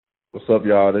What's up,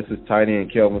 y'all? This is Tiny and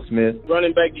Kelvin Smith.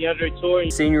 Running back DeAndre Torrey.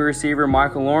 Senior receiver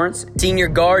Michael Lawrence. Senior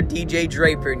guard DJ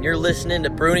Draper, and you're listening to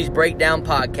Bruni's Breakdown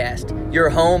Podcast, your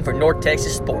home for North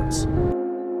Texas sports.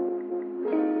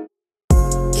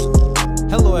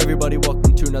 Hello, everybody.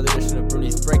 Welcome to another edition of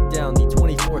Bruni's Breakdown, the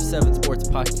 24/7 sports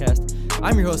podcast.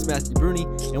 I'm your host, Matthew Bruni,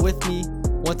 and with me,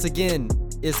 once again,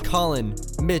 is Colin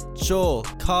Mitchell.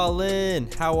 Colin,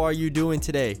 how are you doing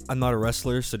today? I'm not a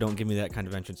wrestler, so don't give me that kind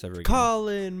of entrance ever again.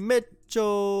 Colin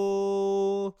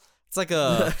Mitchell. It's like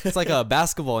a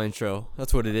basketball intro.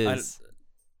 That's what it is.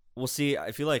 We'll see.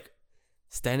 I feel like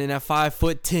standing at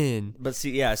 5'10". But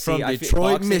see, from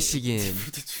Detroit, Michigan.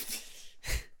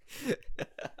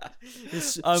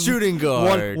 Shooting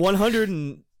guard. 100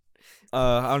 and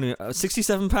I don't know,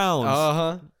 67 pounds.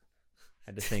 Uh-huh.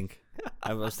 Had to think.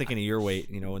 I was thinking of your weight,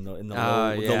 in the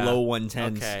low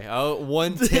 110s. Okay. Oh,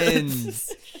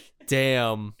 110s.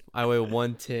 Damn. I weigh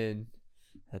 110.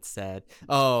 That's sad.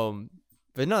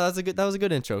 But no, that was a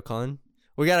good intro, Colin.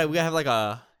 We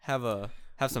gotta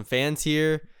have some fans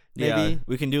here. Maybe. Yeah,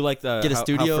 we can do like get a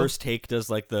studio. How First Take does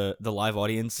like the live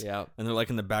audience. Yeah. And they're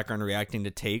like in the background reacting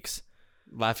to takes,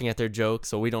 laughing at their jokes,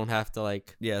 so we don't have to so we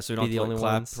don't be have the to only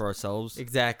clap ones for ourselves.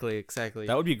 Exactly.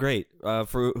 That would be great.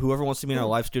 For whoever wants to be in our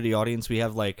live studio audience, we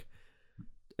have like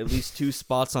at least 2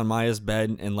 spots on Maya's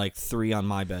bed and like 3 on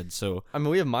my bed. So I mean,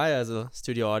 we have Maya as a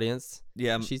studio audience.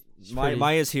 Yeah, she's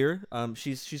Maya's here.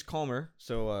 She's calmer.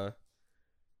 So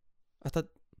I thought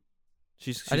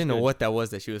she's I didn't know good. what that was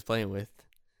that she was playing with.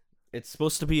 It's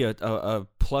supposed to be a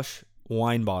plush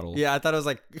wine bottle. Yeah, I thought it was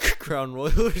like Crown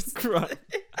Royal or something.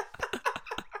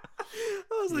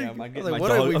 I was like,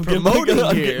 what are we promoting here?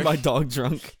 I'm getting my dog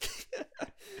drunk.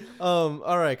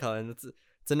 All right, Colin.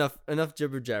 It's enough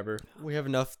jibber jabber. We have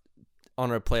enough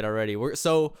on our plate already.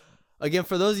 So again,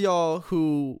 for those of y'all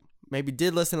who maybe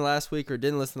did listen to last week or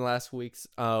didn't listen to last week's,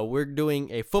 we're doing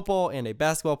a football and a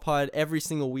basketball pod every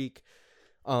single week.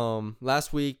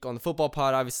 Last week on the football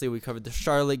pod, obviously we covered the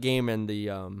Charlotte game and the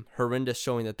horrendous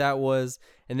showing that was,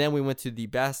 and then we went to the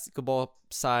basketball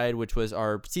side, which was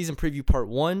our season preview part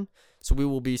 1. So we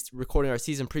will be recording our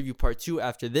season preview part 2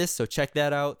 after this, so check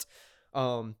that out.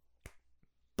 But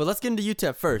let's get into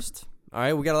UTEP first. All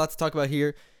right, we got a lot to talk about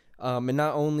here, and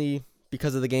not only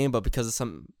because of the game, but because of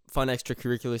some fun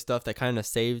extracurricular stuff that kind of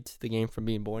saved the game from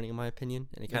being boring, in my opinion,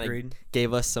 and it kind of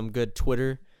gave us some good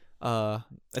Twitter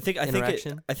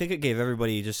interaction. I think it gave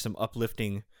everybody just some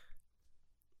uplifting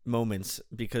moments,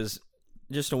 because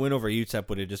just a win over UTEP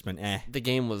would have just been The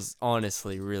game was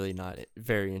honestly really not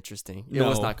very interesting. It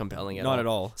was not compelling at all. Not at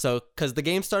all. So, because the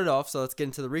game started off, so let's get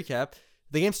into the recap.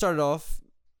 The game started off,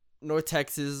 North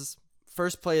Texas,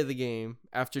 first play of the game,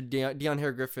 after Deion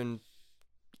Hare Griffin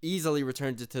easily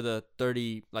returned it to the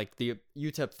the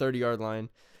UTEP 30-yard line,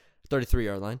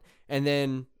 33-yard line, and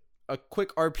then a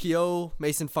quick RPO,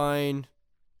 Mason Fine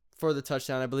for the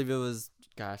touchdown. I believe it was,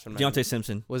 Deontay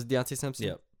Simpson. Was it Deontay Simpson?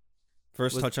 Yep.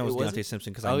 First touchdown was Deontay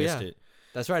Simpson, because I missed it.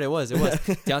 That's right, it was.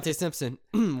 Deontay Simpson,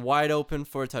 wide open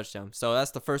for a touchdown. So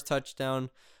that's the first touchdown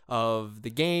of the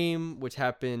game, which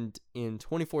happened in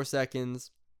 24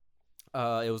 seconds.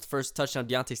 It was the first touchdown of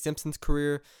Deontay Simpson's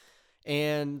career,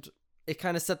 and it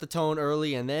kind of set the tone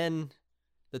early, and then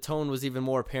the tone was even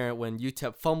more apparent when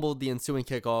UTEP fumbled the ensuing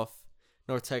kickoff.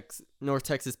 North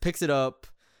Texas picks it up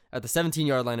at the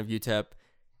 17-yard line of UTEP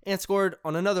and scored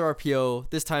on another RPO,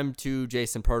 this time to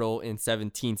Jason Pirtle in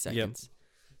 17 seconds. Yep.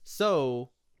 So,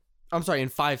 I'm sorry, in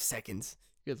 5 seconds.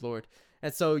 Good Lord.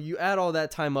 And so you add all that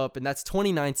time up, and that's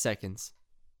 29 seconds.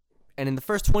 And in the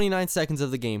first 29 seconds of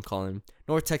the game, Colin,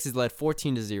 North Texas led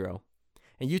 14-0,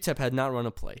 and UTEP had not run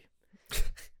a play.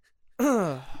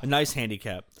 A nice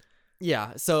handicap.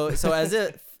 Yeah. So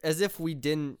as if we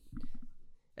didn't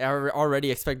already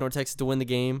expect North Texas to win the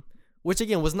game, which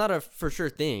again was not a for sure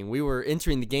thing. We were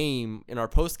entering the game in our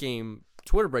post-game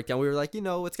Twitter breakdown. We were like, it's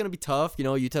going to be tough.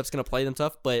 UTEP's going to play them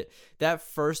tough. But that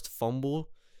first fumble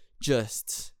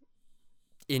just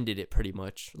ended it pretty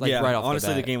much. Right off honestly,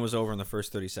 the bat. The game was over in the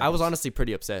first 30 seconds. I was honestly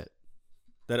pretty upset.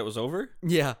 That it was over?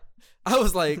 Yeah. I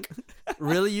was like,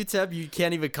 really, UTEP? You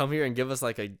can't even come here and give us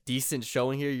like a decent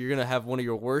showing here? You're going to have one of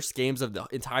your worst games of the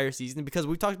entire season? Because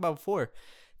we've talked about before,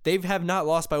 they have not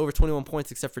lost by over 21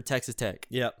 points except for Texas Tech.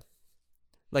 Yep.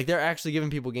 Like, they're actually giving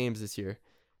people games this year.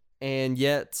 And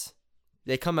yet,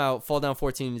 they come out, fall down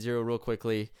 14-0 real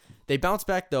quickly. They bounce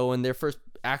back, though, in their first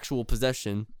actual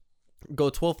possession, go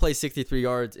 12 plays, 63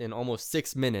 yards in almost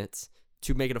 6 minutes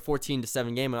to make it a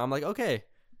 14-7 game. And I'm like, okay,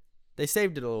 they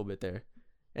saved it a little bit there.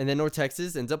 And then North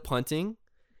Texas ends up punting,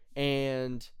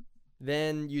 and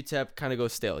then UTEP kind of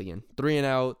goes stale again. 3 and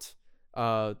out.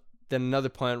 then another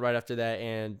punt right after that,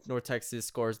 and North Texas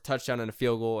scores a touchdown and a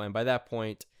field goal. And by that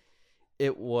point,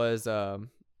 it was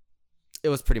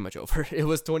pretty much over. It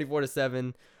was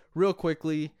 24-7 real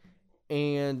quickly,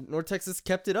 and North Texas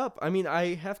kept it up. I mean,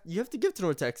 you have to give to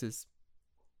North Texas.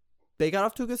 They got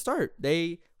off to a good start.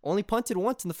 They only punted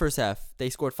once in the first half. They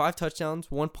scored 5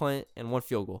 touchdowns, 1 punt, and 1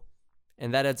 field goal.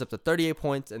 And that adds up to 38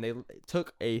 points, and they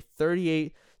took a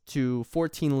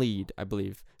 38-14 lead, I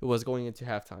believe. It was going into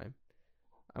halftime.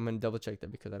 I'm going to double check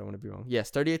that because I don't want to be wrong. Yes,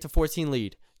 38-14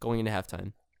 lead going into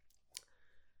halftime.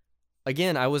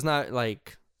 Again, I was not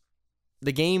like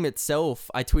the game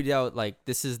itself. I tweeted out like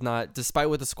this is not, despite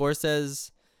what the score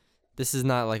says, this is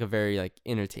not like a very like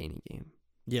entertaining game.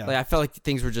 Yeah. Like I felt like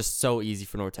things were just so easy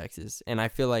for North Texas, and I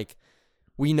feel like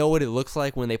we know what it looks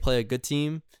like when they play a good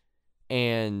team,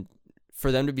 and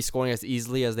for them to be scoring as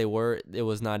easily as they were, it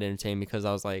was not entertaining because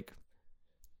I was like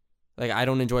I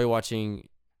don't enjoy watching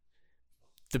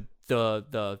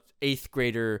the 8th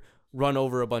grader run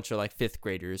over a bunch of like 5th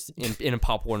graders in a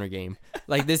Pop Warner game.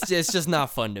 Like this, it's just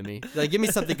not fun to me. Like give me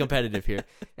something competitive here.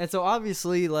 And so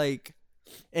obviously like,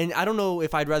 and I don't know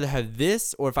if I'd rather have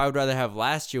this or if I would rather have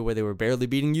last year where they were barely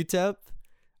beating UTEP.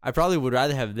 I probably would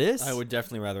rather have this. I would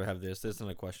definitely rather have this. This isn't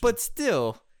a question. But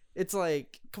still, it's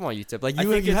like, come on, UTEP. Like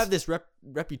you have this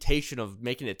reputation of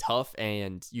making it tough,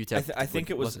 and UTEP. I think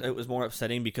it was more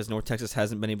upsetting because North Texas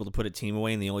hasn't been able to put a team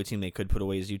away, and the only team they could put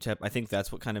away is UTEP. I think that's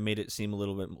what kind of made it seem a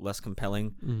little bit less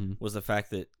compelling. Was the fact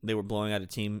that they were blowing out a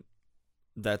team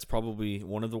that's probably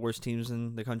one of the worst teams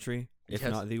in the country, if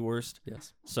not the worst.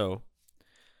 Yes. So,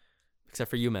 except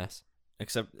for UMass.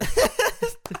 Except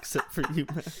for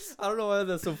UMass. I don't know why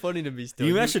that's so funny to me. Still,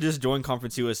 UMass should just join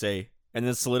Conference USA. And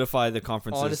then solidify the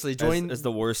conference as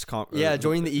the worst conference. Yeah,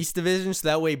 join the East Division so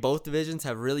that way both divisions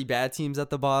have really bad teams at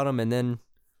the bottom. And then,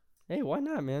 hey, why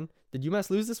not, man? Did UMass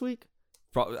lose this week?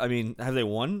 I mean, have they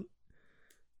won?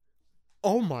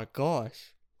 Oh, my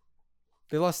gosh.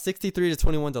 They lost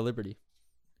 63-21 to Liberty.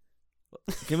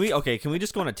 Can we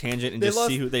just go on a tangent and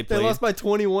see who they played? They lost by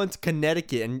 21 to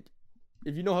Connecticut. And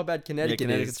if you know how bad Connecticut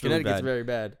is, Connecticut's very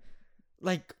bad.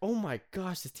 Like, oh, my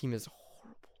gosh, this team is horrible.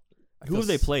 Who have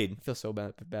they played? I feel so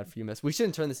bad for UMass. We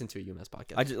shouldn't turn this into a UMass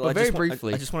podcast. I just want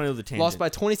to know the tangent. Lost by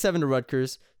 27 to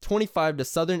Rutgers, 25 to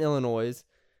Southern Illinois,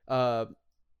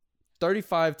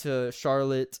 35 to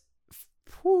Charlotte.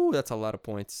 Whew, that's a lot of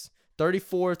points.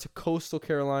 34 to Coastal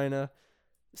Carolina.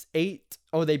 8.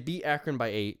 Oh, they beat Akron by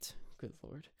 8. Good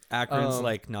Lord. Akron's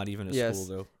like not even a school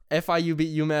though. FIU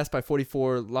beat UMass by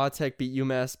 44. La Tech beat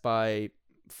UMass by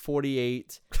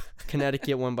 48.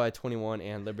 Connecticut won by 21,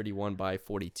 and Liberty won by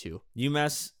 42.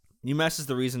 UMass is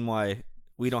the reason why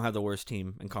we don't have the worst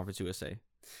team in Conference USA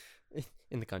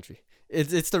in the country.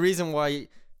 It's the reason why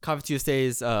Conference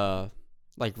USA's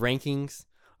like rankings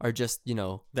are just,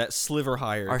 that sliver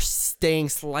higher, are staying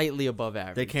slightly above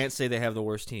average. They can't say they have the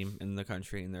worst team in the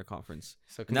country in their conference.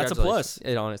 So and that's a plus.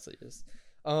 It honestly is.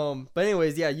 But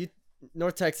anyways, yeah,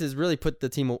 North Texas really put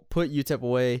UTEP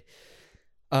away.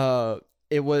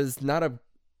 It was not a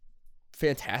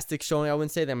fantastic showing, I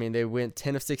wouldn't say. I mean, they went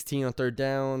 10 of 16 on third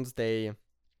downs. They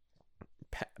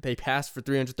passed for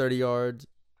 330 yards,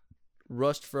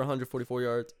 rushed for 144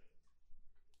 yards,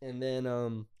 and then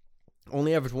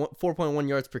only averaged 4.1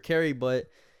 yards per carry, but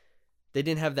they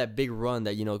didn't have that big run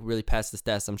that, really passed the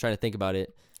stats. I'm trying to think about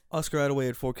it. Oscar Attaway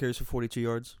had 4 carries for 42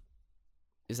 yards.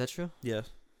 Is that true? Yes.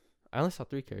 I only saw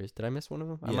 3 carries. Did I miss one of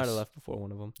them? Yes. I might have left before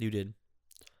one of them. You did.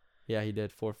 Yeah, he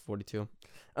did. 4 for 42.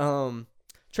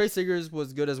 Trey Siggers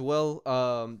was good as well.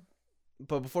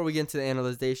 But before we get into the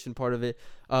analyzation part of it,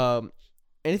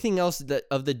 anything else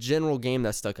of the general game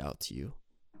that stuck out to you?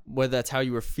 Whether that's how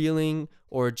you were feeling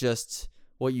or just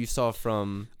what you saw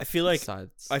from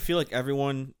sides. I feel like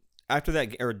everyone after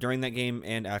that, or during that game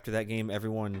and after that game,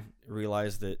 everyone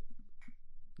realized that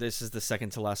this is the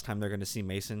second to last time they're going to see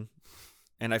Mason.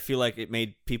 And I feel like it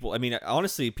made people,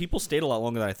 honestly, people stayed a lot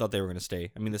longer than I thought they were going to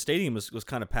stay. I mean, the stadium was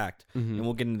kind of packed, and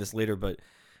we'll get into this later, but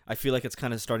I feel like it's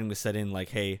kind of starting to set in like,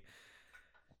 hey,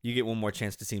 you get one more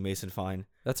chance to see Mason Fine.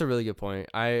 That's a really good point.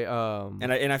 I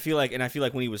feel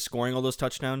like when he was scoring all those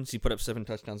touchdowns, he put up 7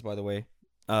 touchdowns, by the way.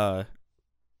 That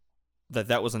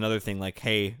was another thing. Like,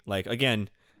 hey, like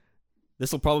again,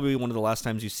 this will probably be one of the last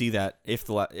times you see that.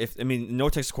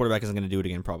 North Texas quarterback isn't going to do it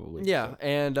again, probably. Yeah,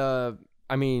 and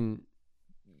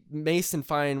Mason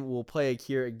Fine will play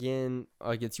here again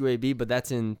against UAB, but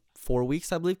that's in 4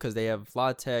 weeks, I believe, because they have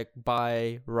La Tech,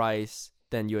 Rice,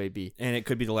 then UAB. And it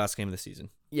could be the last game of the season.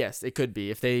 Yes, it could be.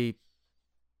 If they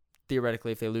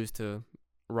lose to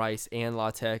Rice and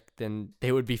La Tech, then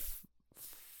they would be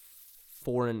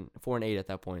 4-8 at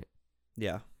that point.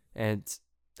 Yeah. And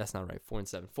that's not right.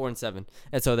 4-7, 4-7,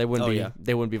 and so they wouldn't Oh, be yeah.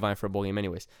 they wouldn't be vying for a bowl game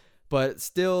anyways. But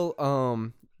still,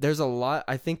 there's a lot.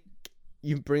 I think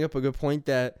you bring up a good point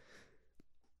that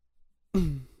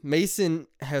Mason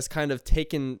has kind of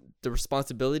taken the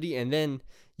responsibility, and then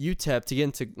UTEP, to get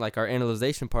into like our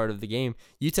analyzation part of the game,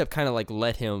 UTEP kind of like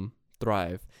let him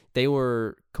thrive. They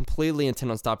were completely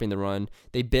intent on stopping the run.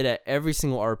 They bid at every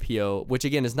single RPO, which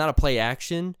again is not a play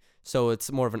action, so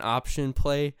it's more of an option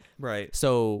play. Right.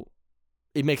 So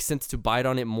it makes sense to bite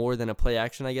on it more than a play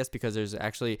action, I guess, because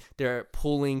they're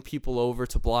pulling people over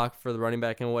to block for the running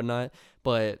back and whatnot.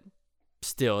 But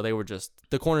still,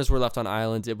 the corners were left on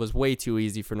islands. It was way too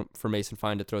easy for Mason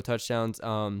Fine to throw touchdowns.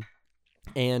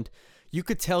 And you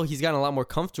could tell he's gotten a lot more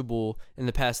comfortable in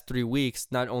the past 3 weeks,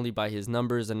 not only by his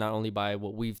numbers and not only by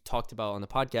what we've talked about on the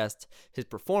podcast, his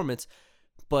performance,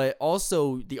 but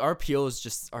also the RPOs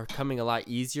just are coming a lot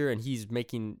easier, and he's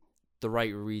making the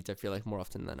right reads, I feel like, more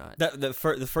often than not. The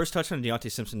first touchdown on Deontay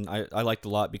Simpson, I liked a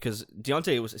lot because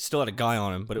Deontay still had a guy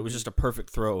on him, but it was just a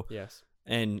perfect throw. Yes.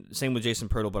 And same with Jason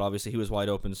Pirtle, but obviously he was wide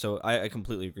open, so I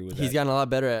completely agree with that. He's gotten a lot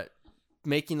better at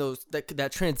making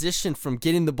that transition from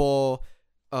getting the ball,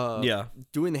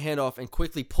 doing the handoff and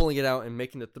quickly pulling it out and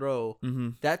making the throw. Mm-hmm.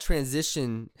 That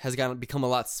transition has become a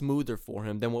lot smoother for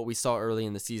him than what we saw early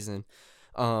in the season.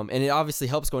 And it obviously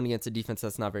helps going against a defense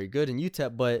that's not very good in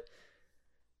UTEP, but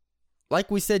like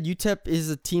we said, UTEP is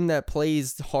a team that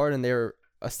plays hard and they're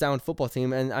a sound football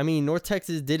team. And I mean, North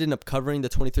Texas did end up covering the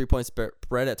 23-point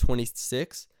spread at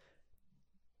 26.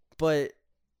 But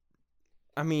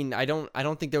I mean, I don't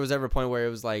think there was ever a point where it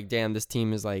was like, damn, this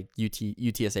team is like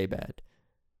UTSA bad.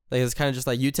 Like, it's kind of just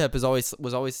like UTEP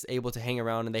was always able to hang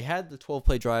around, and they had the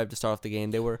 12-play drive to start off the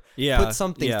game. They were put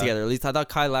some things together. At least I thought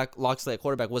Kai Loxley at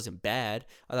quarterback wasn't bad.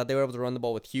 I thought they were able to run the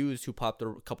ball with Hughes, who popped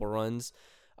a couple runs.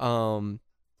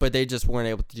 But they just weren't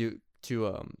able to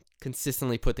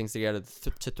consistently put things together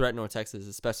to threaten North Texas,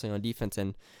 especially on defense.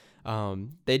 And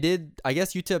they did. I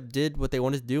guess UTEP did what they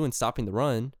wanted to do in stopping the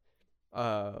run.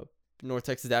 North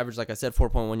Texas averaged, like I said,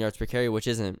 4.1 yards per carry, which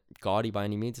isn't gaudy by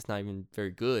any means. It's not even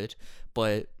very good,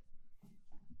 but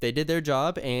they did their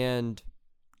job, and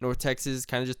North Texas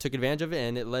kind of just took advantage of it,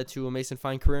 and it led to a Mason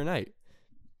Fine career night.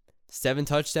 7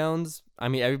 touchdowns. I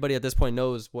mean, everybody at this point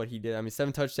knows what he did. I mean,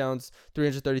 7 touchdowns,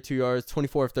 332 yards,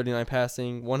 24 of 39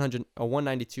 passing,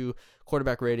 192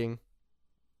 quarterback rating.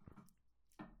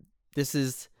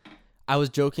 I was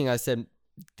joking. I said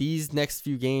these next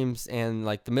few games and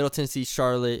like the Middle Tennessee,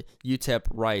 Charlotte, UTEP,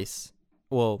 Rice.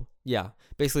 Well, yeah,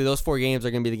 basically those 4 games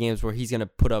are going to be the games where he's going to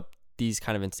put up these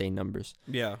kind of insane numbers.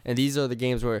 Yeah. And these are the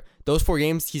games where those 4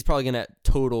 games, he's probably going to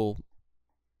total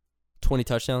 20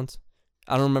 touchdowns.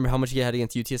 I don't remember how much he had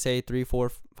against UTSA, 3, 4,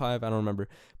 5. I don't remember.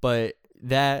 But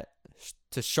that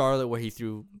to Charlotte where he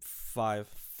threw 5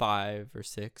 or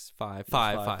 6, 5.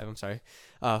 I'm sorry.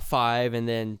 5. And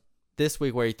then this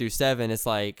week where he threw 7, it's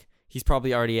like he's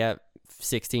probably already at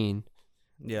 16.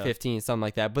 Yeah. 15, something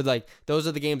like that. But like those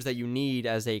are the games that you need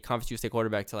as a Conference USA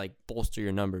quarterback to like bolster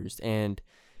your numbers. And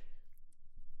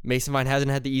Mason Fine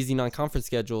hasn't had the easy non-conference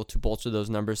schedule to bolster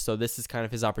those numbers, so this is kind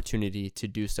of his opportunity to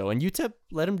do so. And UTEP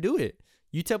let him do it.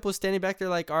 UTEP was standing back there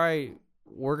like, all right,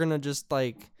 we're going to just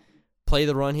like play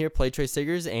the run here, play Trey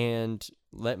Siggers, and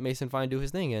let Mason Fine do his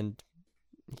thing. And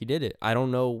he did it. I don't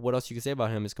know what else you can say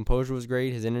about him. His composure was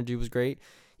great. His energy was great.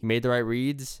 He made the right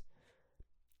reads.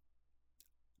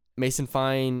 Mason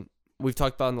Fine, we've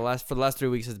talked about for the last 3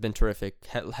 weeks, has been terrific.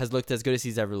 Has looked as good as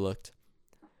he's ever looked.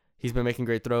 He's been making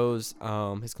great throws.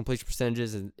 His completion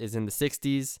percentages is in the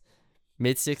 60s,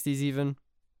 mid 60s even.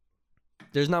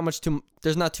 There's not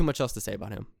too much else to say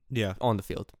about him. Yeah. On the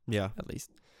field. Yeah. At least.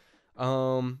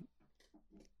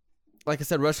 Like I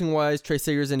said, rushing wise, Trey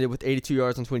Siggers ended with 82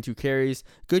 yards on 22 carries.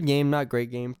 Good game, not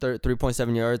great game.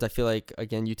 3.7 yards. I feel like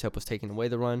again UTEP was taking away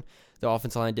the run. The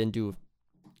offensive line didn't do a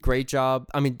great job.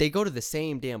 I mean, they go to the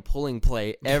same damn pulling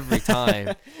play every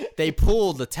time. They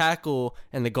pull the tackle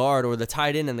and the guard, or the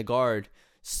tight end and the guard,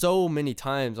 so many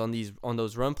times on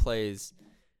those run plays.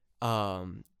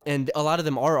 And a lot of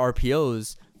them are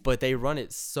RPOs, but they run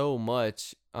it so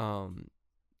much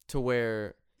to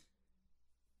where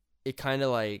it kind of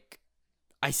like,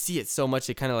 I see it so much.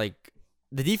 It kind of like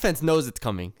the defense knows it's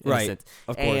coming, in a sense.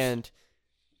 Of course.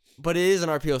 But it is an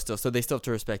RPO still, so they still have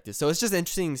to respect it. So it's just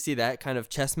interesting to see that kind of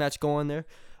chess match go on there.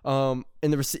 In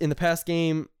the past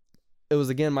game, it was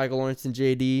again Michael Lawrence and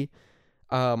JD.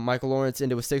 Michael Lawrence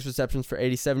ended with 6 receptions for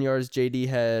 87 yards.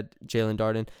 Jalen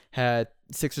Darden had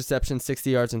 6 receptions, 60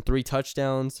 yards, and 3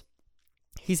 touchdowns.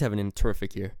 He's having a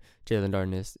terrific year. Jalen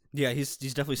Darden is. Yeah, he's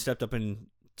definitely stepped up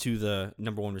into the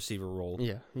number 1 receiver role.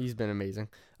 Yeah, he's been amazing.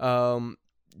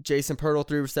 Jason Pirtle,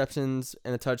 3 receptions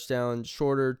and a touchdown.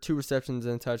 Shorter, 2 receptions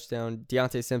and a touchdown.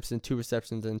 Deontay Simpson, 2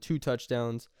 receptions and 2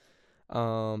 touchdowns.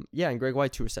 And Greg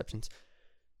White, 2 receptions.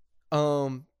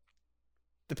 The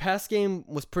pass game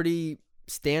was pretty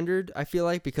standard, I feel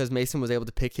like, because Mason was able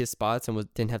to pick his spots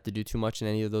and didn't have to do too much in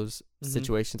any of those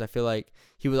situations. I feel like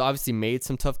he was obviously made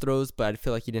some tough throws, but I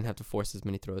feel like he didn't have to force as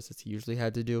many throws as he usually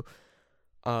had to do.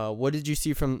 What did you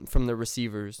see from the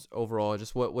receivers overall?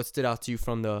 Just what stood out to you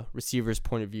from the receivers'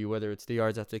 point of view, whether it's the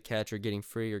yards after the catch or getting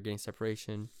free or getting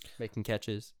separation, making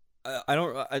catches?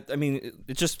 I mean,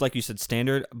 it's just like you said,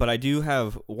 standard. But I do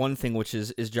have one thing, which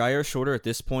is Jair Shorter at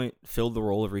this point filled the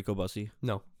role of Rico Bussey?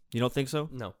 No. You don't think so?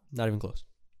 No, not even close.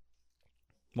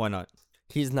 Why not?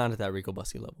 He's not at that Rico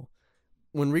Bussey level.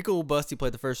 When Rico Bussey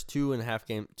played the first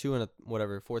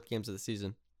 4th games of the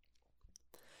season,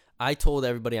 I told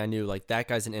everybody I knew, like, that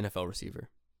guy's an NFL receiver.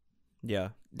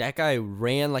 Yeah. That guy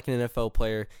ran like an NFL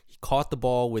player. He caught the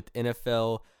ball with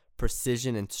NFL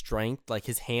precision and strength. Like,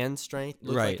 his hand strength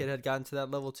looked like it had gotten to that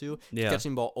level, too. He was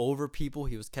catching the ball over people.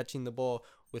 He was catching the ball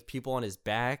with people on his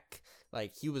back.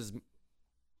 Like, he was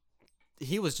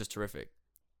just terrific.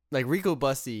 Like, Rico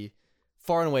Bussey,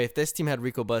 far and away, if this team had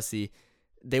Rico Bussey,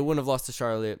 they wouldn't have lost to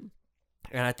Charlotte.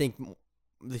 And I think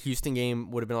the Houston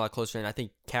game would have been a lot closer, and I think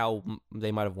Cal,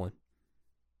 they might have won.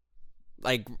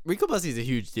 Like, Rico Bussey is a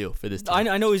huge deal for this team.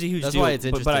 I know he's a huge deal. That's why it's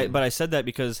interesting. But I said that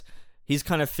because he's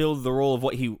kind of filled the role of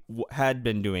what he had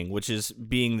been doing, which is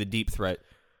being the deep threat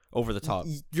over the top.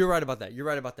 You're right about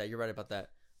that.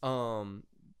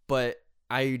 But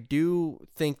I do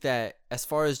think that as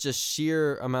far as just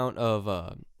sheer amount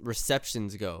of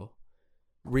receptions go,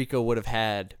 Rico would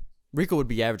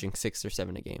be averaging 6 or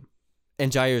 7 a game.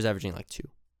 And Jair's averaging like 2.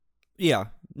 Yeah.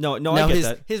 No, now I get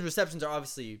that. His receptions are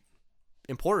obviously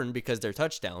important because they're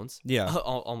touchdowns. Yeah.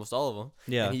 Almost all of them.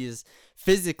 Yeah. And he's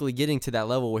physically getting to that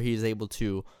level where he's able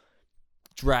to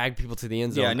drag people to the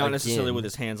end zone. Yeah, not necessarily with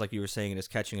his hands like you were saying and his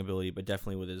catching ability, but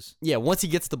definitely with his... Yeah, once he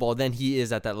gets the ball, then he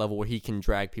is at that level where he can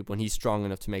drag people and he's strong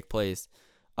enough to make plays.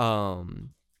 But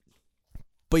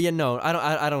yeah, no,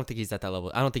 I don't think he's at that level.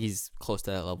 I don't think he's close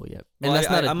to that level yet. And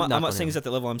well, I'm not saying he's at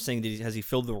that level. I'm saying has he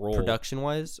filled the role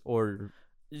production-wise or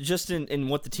just in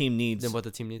what the team needs? In what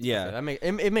the team needs. Yeah, okay.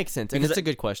 It makes sense, and it's a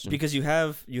good question because you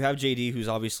have JD who's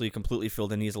obviously completely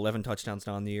filled, and he has 11 touchdowns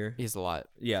now in the year. He's a lot.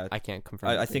 Yeah, I can't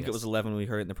confirm. I think it was 11 when we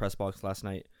heard it in the press box last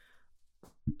night.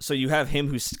 So you have him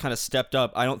who's kind of stepped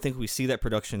up. I don't think we see that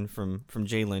production from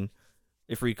Jalen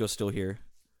if Rico's still here.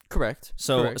 Correct.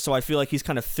 So I feel like he's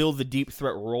kind of filled the deep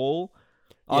threat role.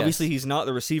 Obviously, he's not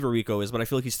the receiver Rico is, but I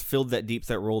feel like he's filled that deep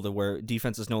threat role to where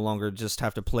defenses no longer just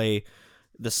have to play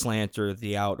the slant or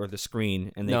the out or the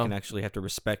screen, and they can actually have to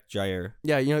respect Jair.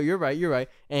 Yeah, you're right.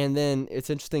 And then it's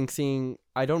interesting seeing,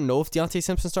 I don't know if Deontay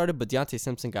Simpson started, but Deontay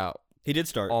Simpson He did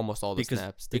start. Almost all the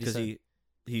snaps. Because he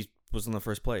was on the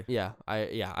first play. Yeah,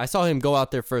 I saw him go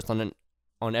out there first on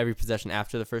every possession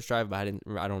after the first drive, but I don't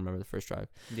remember the first drive.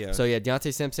 Yeah. So yeah,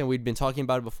 Deontay Simpson, we'd been talking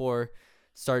about it before.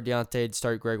 Start Deontay,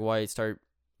 start Greg White, start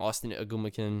Austin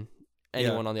Agumakin,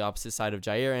 anyone on the opposite side of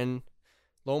Jair, and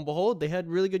lo and behold, they had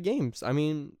really good games. I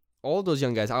mean, all of those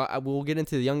young guys. I will get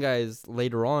into the young guys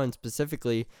later on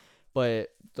specifically, but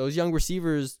those young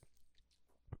receivers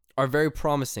are very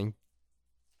promising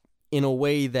in a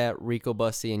way that Rico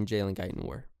Bussey and Jalen Guyton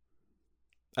were.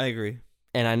 I agree.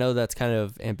 And I know that's kind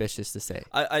of ambitious to say.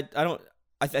 I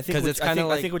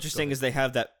think what you're saying is they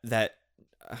have that I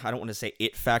don't want to say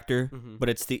it factor, but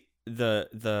it's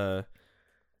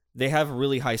they have a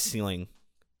really high ceiling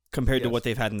compared to what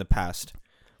they've had in the past.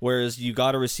 Whereas you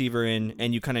got a receiver in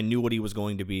and you kind of knew what he was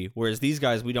going to be. Whereas these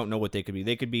guys, we don't know what they could be.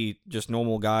 They could be just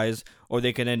normal guys, or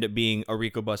they could end up being a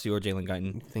Rico Bussey or Jalen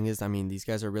Guyton. The thing is, I mean, these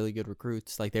guys are really good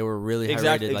recruits. Like, they were really high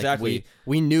rated. Exactly. Like,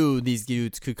 we knew these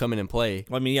dudes could come in and play.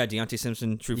 Well, I mean, yeah, Deontay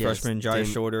Simpson, true freshman, Jair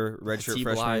Shorter, redshirt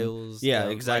freshman. Lyles, yeah,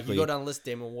 exactly. Like, you go down the list,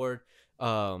 Damon Ward.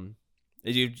 Do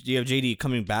you have JD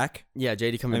coming back? Yeah,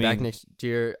 JD coming back next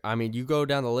year. I mean, you go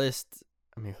down the list.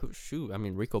 I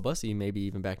mean, Rico Bussey maybe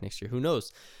even back next year. Who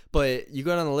knows? But you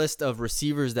go down the list of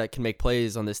receivers that can make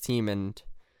plays on this team, and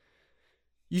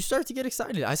you start to get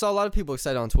excited. I saw a lot of people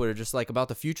excited on Twitter just like about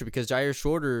the future because Jair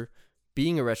Shorter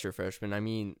being a redshirt freshman. I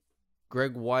mean,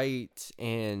 Greg White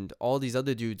and all these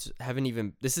other dudes haven't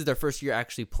even. This is their first year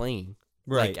actually playing.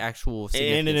 Right. Like actual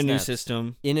and in a snaps. new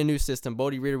system.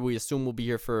 Bodie Reader, we assume, will be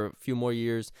here for a few more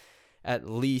years at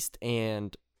least,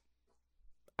 and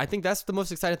I think that's the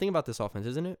most exciting thing about this offense,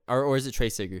 isn't it? Or is it Trey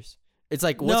Sigers? It's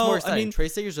like, what's more exciting, Trey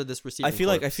Sigers or this receiving? I feel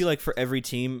like for every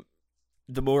team,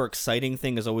 the more exciting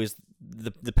thing is always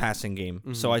the passing game.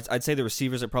 Mm-hmm. So I'd say the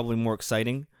receivers are probably more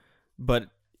exciting, but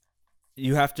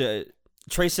you have to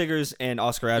Trey Siggers and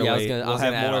Oscar Yeah, I was Adaway gonna- I will was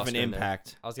have gonna add more of an Oscar in there.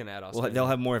 impact. I was gonna add Well, they'll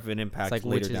have more of an impact it's like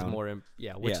later which is down. more. Which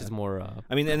Yeah. is more.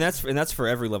 I mean, and that's for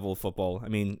every level of football. I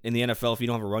mean, in the NFL, if you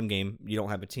don't have a run game, you don't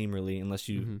have a team really, unless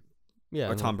you Mhm. Yeah,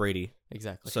 are Tom Brady.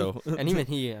 exactly. So and even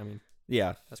he, I mean,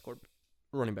 yeah, that's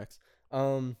running backs.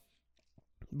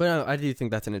 But I do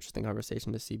think that's an interesting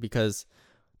conversation to see because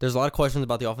there's a lot of questions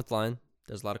about the offensive line.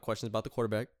 There's a lot of questions about the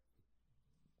quarterback,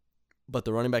 but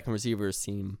the running back and receivers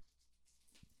seem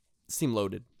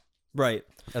loaded. right.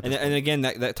 at And this and again,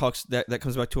 that comes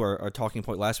back to our talking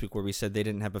point last week where we said they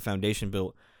didn't have a foundation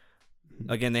built.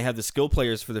 Again, they have the skill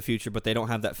players for the future, but they don't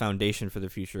have that foundation for the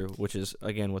future, which is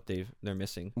again what they're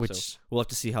missing. Which- so we'll have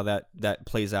to see how that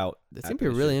plays out. It's going to be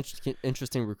a really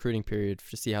interesting recruiting period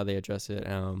to see how they address it.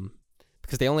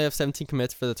 Because they only have 17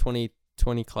 commits for the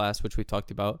 2020 class, which we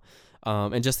talked about.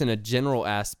 And just in a general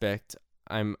aspect,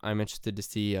 I'm interested to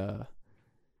see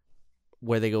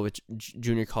where they go with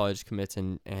junior college commits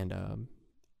and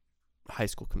high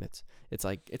school commits. It's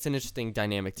an interesting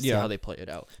dynamic to see how they play it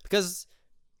out. Because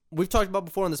we've talked about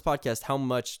before on this podcast how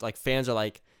much like fans are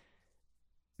like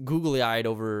googly eyed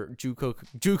over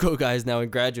JUCO guys now and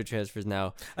graduate transfers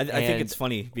now. I think it's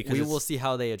funny because we will see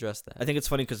how they address that. I think it's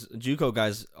funny because JUCO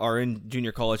guys are in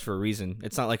junior college for a reason.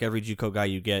 It's not like every JUCO guy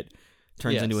you get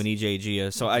turns into an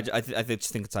EJ. So I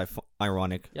just think it's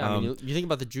ironic. Yeah, I mean, you think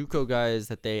about the JUCO guys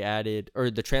that they added, or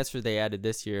the transfer they added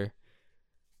this year.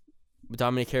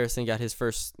 Dominic Harrison got his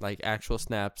first like actual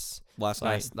snaps last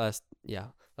night. Last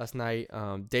night.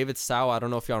 David Sau, I don't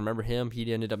know if y'all remember him.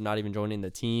 He ended up not even joining the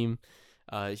team.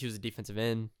 He was a defensive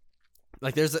end.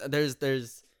 Like there's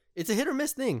it's a hit or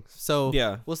miss thing. So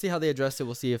Yeah. we'll see how they address it.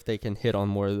 We'll see if they can hit on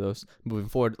more of those moving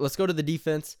forward. Let's go to the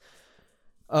defense.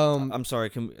 I'm sorry.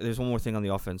 There's one more thing on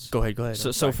the offense. Go ahead.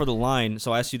 So for the line,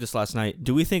 so I asked you this last night.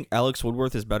 Do we think Alex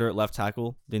Woodworth is better at left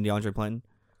tackle than DeAndre Planton?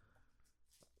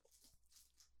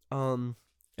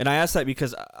 And I asked that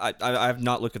because I have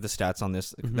not looked at the stats on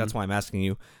this. Mhm. That's why I'm asking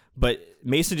you. But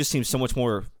Mason just seems so much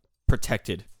more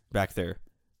protected back there.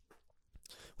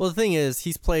 Well, the thing is,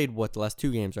 he's played the last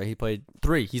 2 games, right? He played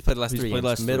 3. He's played the last 3 played games.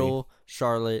 last 3. Middle,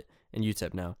 Charlotte, and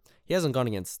UTEP now. He hasn't gone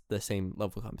against the same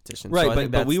level of competition. Right, So I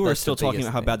think but we were that's the still talking biggest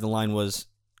about how thing. bad the line was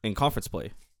in conference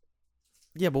play.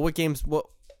 Yeah, but what games? Well,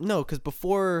 no, because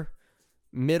before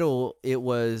Middle, it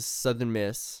was Southern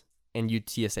Miss and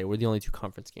UTSA were the only 2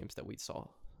 conference games that we saw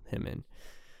him in.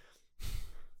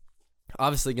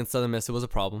 Obviously, against Southern Miss, it was a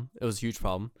problem. It was a huge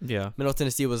problem. Yeah. Middle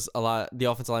Tennessee was a lot. The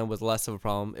offensive line was less of a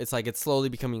problem. It's like it's slowly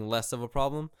becoming less of a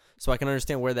problem. So I can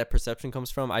understand where that perception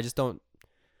comes from. I just don't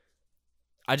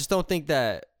think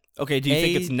that. Okay, do you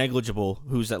think it's negligible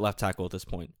who's at left tackle at this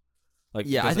point? Like,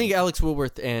 Yeah, I think Alex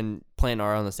Woodworth and Planton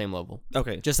are on the same level.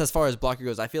 Okay. Just as far as blocker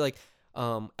goes, I feel like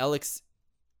Alex,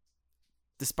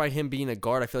 despite him being a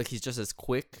guard, I feel like he's just as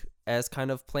quick as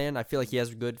kind of Planton. I feel like he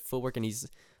has good footwork and he's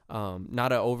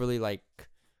not an overly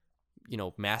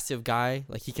massive guy.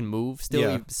 Like he can move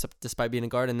still, despite being a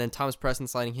guard. And then Thomas Preston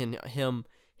sliding him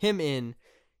in.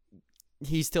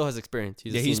 He still has experience.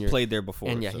 He's a he's senior. played there before.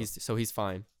 And yeah, so. he's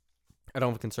fine. I don't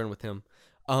have a concern with him.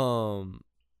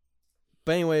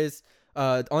 But anyways,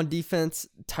 on defense,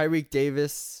 Tyreek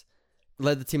Davis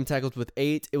led the team in tackles with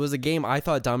 8. It was a game I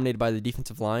thought dominated by the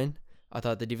defensive line. I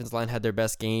thought the defensive line had their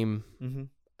best game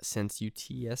since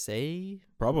UTSA.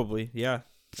 Probably, yeah.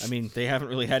 I mean, they haven't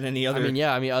really had any other.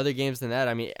 Other games than that.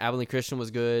 I mean, Abilene Christian was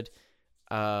good.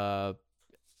 SMU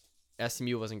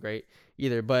wasn't great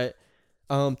either. But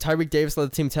Tyreek Davis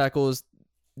led the team in tackles.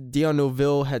 Dion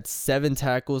Noville had 7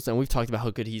 tackles, and we've talked about how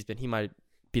good he's been. He might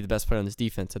be the best player on this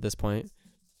defense at this point.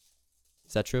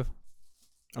 Is that true?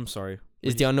 I'm sorry.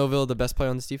 Is Dion Noville the best player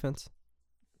on this defense?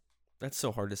 That's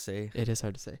so hard to say. It is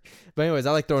hard to say. But anyways,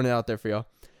 I like throwing it out there for y'all.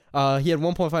 He had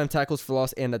 1.5 tackles for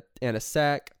loss and a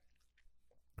sack.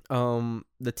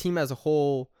 The team as a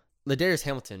whole, Ladarius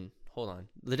Hamilton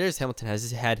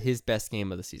has had his best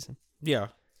game of the season. Yeah.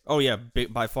 Oh yeah,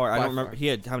 by far. I don't remember. far. He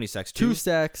had how many sacks? 2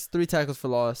 sacks, 3 tackles for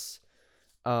loss.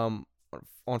 On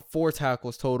 4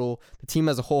 tackles total. The team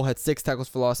as a whole had 6 tackles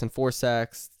for loss and 4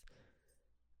 sacks.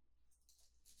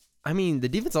 I mean, the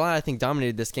defensive line, I think,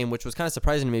 dominated this game, which was kind of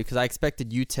surprising to me because I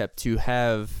expected UTEP to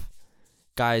have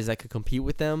guys that could compete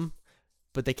with them.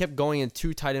 But they kept going in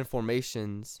 2 tight end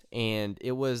formations, and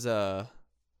it was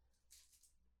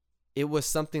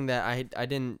something that I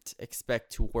didn't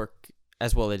expect to work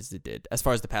as well as it did, as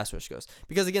far as the pass rush goes.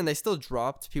 Because again, they still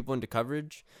dropped people into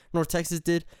coverage. North Texas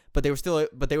did, but they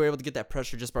were able to get that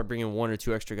pressure just by bringing 1 or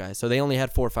 2 extra guys. So they only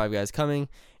had 4 or 5 guys coming,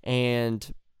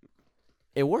 and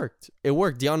it worked.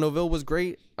 Dion Noville was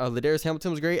great. Ladarius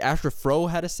Hamilton was great. Asher Froh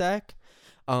had a sack.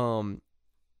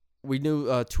 We knew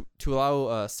to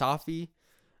allow Safi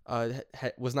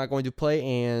was not going to play,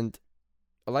 and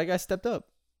a lot of guys stepped up.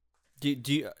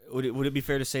 Would it be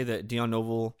fair to say that Dion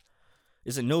Noble,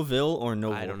 is it Noville or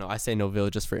Noble? I don't know. I say Noville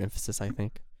just for emphasis, I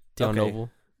think. Dion Okay. Noble.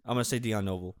 I'm gonna say Dion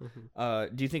Noble.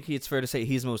 Mm-hmm. Do you think it's fair to say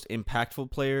he's the most impactful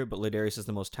player, but Ladarius is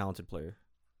the most talented player?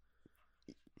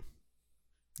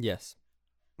 Yes.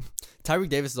 Tyreek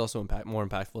Davis is also more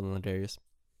impactful than Ladarius.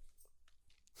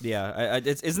 Yeah,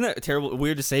 isn't that terrible,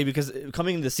 weird to say? Because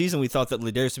coming into the season, we thought that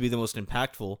Ladarius would be the most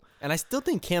impactful. And I still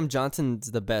think Cam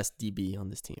Johnson's the best DB on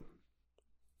this team.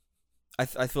 I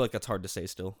feel like that's hard to say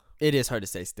still. It is hard to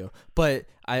say still, but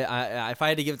I if I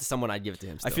had to give it to someone, I'd give it to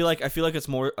him. Still. I feel like it's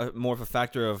more of a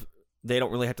factor of they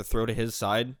don't really have to throw to his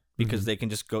side because they can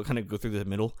just go through the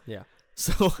middle. Yeah.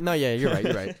 So no, yeah, you're right.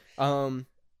 You're right.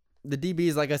 The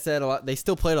DBs, like I said, a lot. They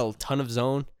still played a ton of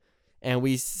zone, and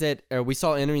we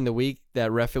saw entering the week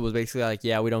that Refit was basically like,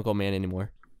 yeah, we don't go man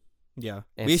anymore. Yeah,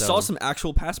 And we so- saw some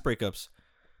actual pass breakups.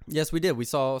 Yes, we did. We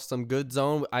saw some good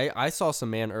zone. I saw some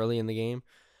man early in the game.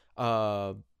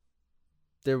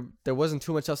 There wasn't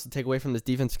too much else to take away from this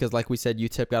defense because, like we said,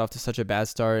 UTEP got off to such a bad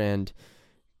start, and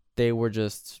they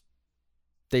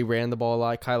ran the ball a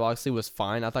lot. Kyle Oxley was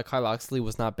fine. I thought Kyle Oxley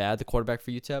was not bad, the quarterback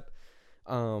for UTEP.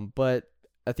 But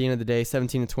at the end of the day,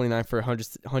 17 to 29 for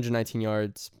 119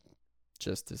 yards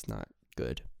just is not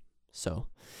good. So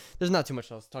there's not too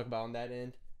much else to talk about on that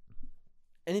end.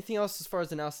 Anything else as far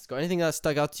as analysis go? Anything that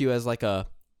stuck out to you as like a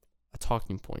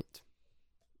talking point?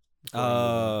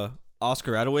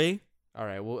 Oscar Attaway. All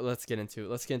right, well, let's get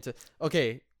into.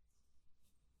 Okay.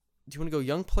 Do you want to go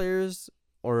young players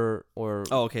or?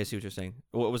 Oh, okay. I see what you're saying.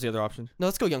 What was the other option? No,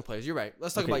 let's go young players. You're right.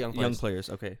 Let's talk Okay, about young players. Young players.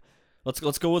 Okay.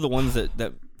 Let's go with the ones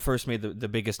that first made the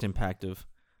biggest impact of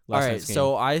All last right, night's game.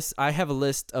 so I have a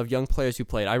list of young players who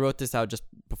played. I wrote this out just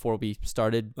before we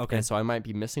started. Okay. And so I might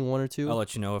be missing one or two, I'll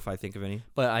let you know if I think of any.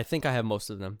 but I think I have most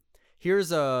of them.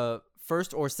 Here's a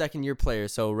first or second year player.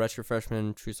 So redshirt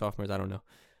freshmen, true sophomores. I don't know.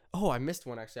 Oh, I missed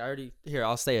one actually.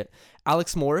 I'll say it.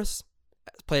 Alex Morris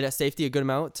played at safety a good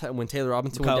amount when Taylor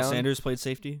Robinson Kyle went down. Sanders played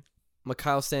safety.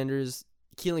 Mikhail Sanders,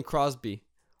 Keelan Crosby.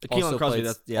 Keelan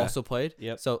Crosby. Also played.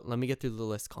 Yep. So let me get through the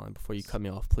list, Colin, before you cut me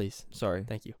off, please. Sorry.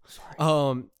 Thank you.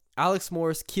 Alex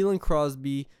Morris, Keelan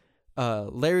Crosby,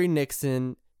 Larry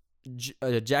Nixon,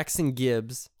 Jackson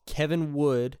Gibbs, Kevin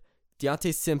Wood,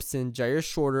 Deontay Simpson, Jair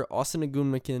Shorter, Austin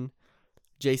Agunmakin,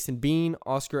 Jason Bean,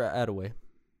 Oscar Attaway.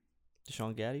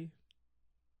 Deshaun Gaddy.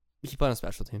 He played on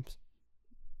special teams.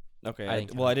 Okay. I I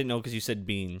didn't count. didn't know because you said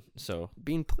Bean. So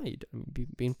Bean played.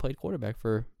 Bean played quarterback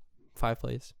for 5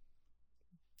 plays.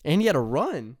 And he had a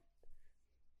run.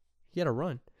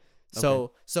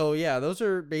 So yeah, those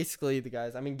are basically the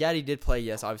guys. I mean, Gaddy did play,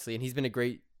 yes, obviously, and he's been a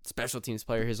great special teams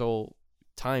player his whole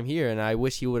time here, and I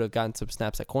wish he would have gotten some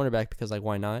snaps at cornerback because, like,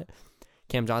 why not?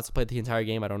 Cam Johnson played the entire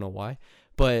game. I don't know why.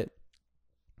 But,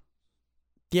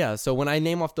 yeah, so when I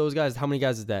name off those guys, how many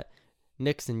guys is that?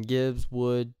 Nixon, Gibbs,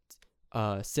 Wood,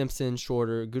 Simpson,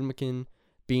 Shorter, Goodmakin,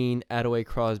 Bean, Attaway,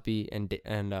 Crosby, and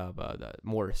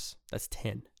Morris. That's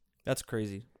 10. that's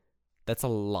crazy. That's a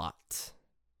lot.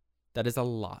 That is a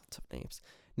lot of names.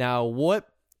 Now, what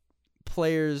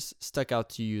players stuck out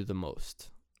to you the most?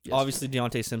 Obviously,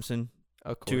 Deontay Simpson.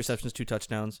 Of course. 2 receptions, 2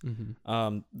 touchdowns.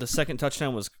 Mm-hmm. The second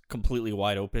touchdown was completely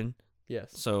wide open. Yes.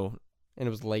 So And it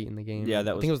was late in the game. Yeah,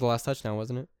 that I was- think it was the last touchdown,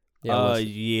 wasn't it? Yeah, it was.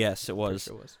 yes, it Pretty was.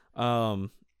 sure it was.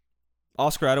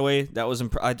 Oscar Attaway, that was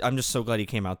I'm just so glad he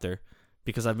came out there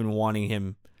because I've been wanting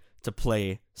him to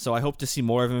play. So I hope to see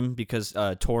more of him because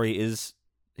Torrey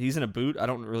he's in a boot. I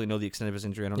don't really know the extent of his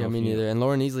injury. I don't know. Yeah, me neither. And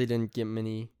Lauren Easley didn't get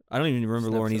many. I don't even remember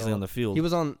snaps Lauren at Easley all. on the field. He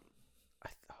was on.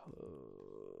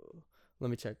 Let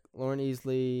me check. Lauren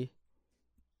Easley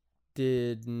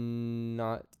did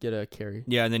not get a carry.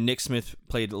 Yeah, and then Nick Smith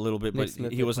played a little bit, Nick but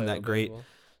Smith he did wasn't play a that little bit great. as well.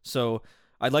 So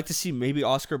I'd like to see maybe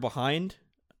Oscar behind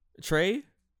Trey.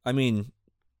 I mean,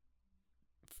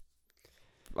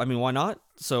 why not?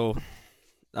 So,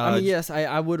 I mean, yes,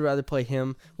 I would rather play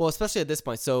him. Well, especially at this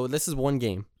point. So this is one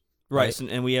game. right, right. so-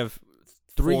 and we have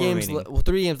 3 4 games. remaining.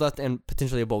 3 games left and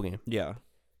potentially a bowl game. Yeah,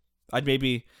 I'd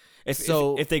maybe if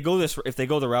So- if they go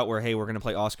the route where hey we're gonna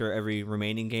play Oscar every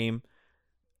remaining game,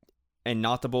 and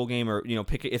not the bowl game or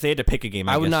if they had to pick a game,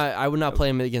 I would guess. not play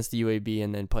him against the UAB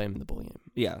and then play him in the bowl game.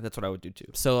 Yeah, that's what I would do too.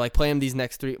 So like play him these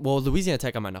next 3. Well, Louisiana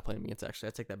Tech I might not play him against. Actually,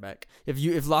 I take that back.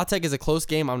 If La Tech is a close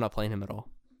game, I'm not playing him at all.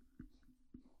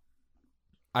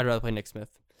 I'd rather play Nick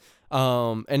Smith.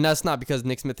 And that's not because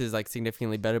Nick Smith is like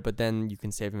significantly better, but then you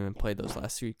can save him and play those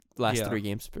last Yeah. 3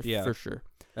 games for sure.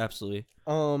 Absolutely.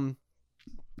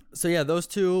 So yeah, those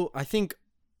two. I think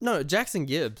no Jackson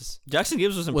Gibbs Jackson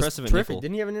Gibbs was impressive was at terrific. nickel.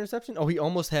 Didn't he have an interception? Oh, he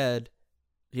almost had.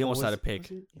 He almost had a pick.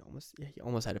 He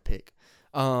almost had a pick.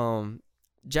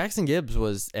 Jackson Gibbs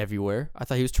was everywhere. I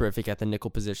thought he was terrific at the nickel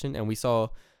position, and we saw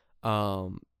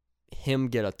him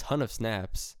get a ton of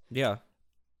snaps. Yeah.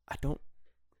 I don't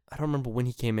remember when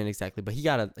he came in exactly, but he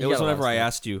got a. It was whenever I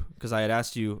asked you, because I had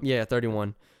asked you. Yeah,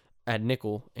 31 at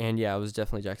nickel, and yeah, it was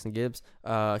definitely Jackson Gibbs.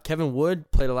 Kevin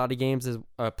Wood played a lot of games,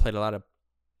 played a lot of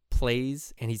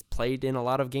plays, and he's played in a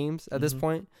lot of games at this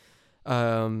point.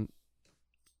 Jair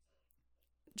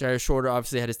Shorter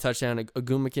obviously had his touchdown.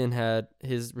 Agumakin had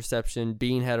his reception.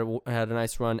 Bean had a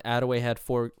nice run. Attaway had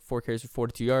four carries for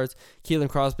 42 yards. Keelan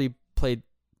Crosby played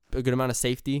a good amount of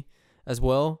safety as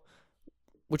well,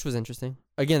 which was interesting.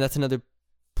 Again, that's another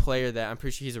player that I'm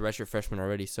pretty sure he's a redshirt freshman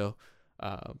already. So,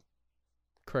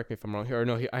 correct me if I'm wrong here. Or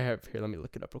no, I have here. Let me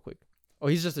look it up real quick. Oh,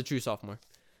 he's just a true sophomore.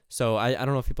 So I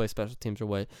don't know if he plays special teams or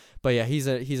what. But yeah, he's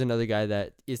another guy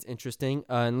that is interesting.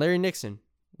 And Larry Nixon,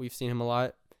 we've seen him a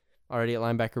lot already at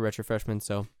linebacker, redshirt freshman.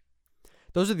 So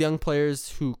those are the young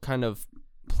players who kind of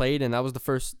played, and that was the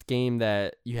first game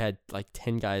that you had like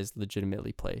 10 guys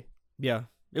legitimately play. Yeah,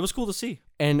 it was cool to see.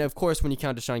 And of course, when you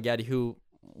count Deshaun Gaddy, who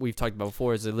we've talked about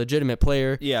before, is a legitimate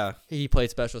player. Yeah, he played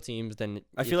special teams. Then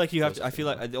I feel like you have to. I feel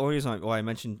like the only reason why I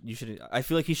mentioned you should. I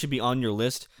feel like he should be on your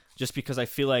list just because I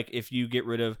feel like if you get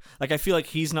rid of, like, I feel like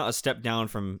he's not a step down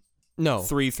from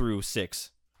 3 through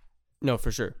 6. No,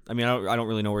 for sure. I mean, I don't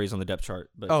really know where he's on the depth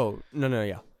chart, but no,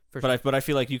 yeah. But I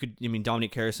feel like you could. I mean,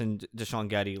 Dominic Harrison, Deshaun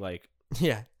Gaddy, like.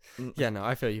 Yeah. No,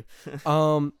 I feel you.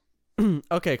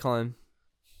 Okay, Colin.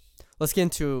 Let's get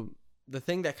into the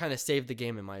thing that kind of saved the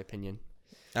game, in my opinion.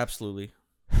 Absolutely.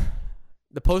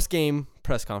 The post-game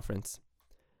press conference.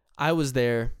 I was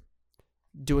there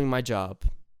doing my job.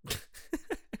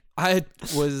 I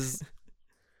was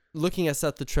looking at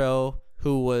Seth Luttrell,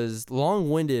 who was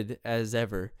long-winded as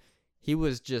ever. He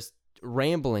was just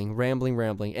rambling.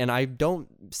 And I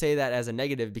don't say that as a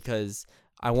negative because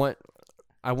I want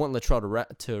Luttrell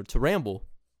to ramble.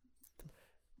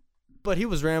 But he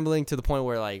was rambling to the point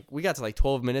where, like, we got to, like,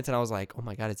 12 minutes, and I was like, oh,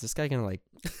 my God, is this guy going to, like,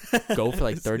 go for,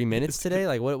 like, 30 minutes today?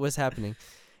 Like, what's happening?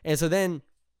 And so then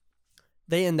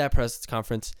they end that press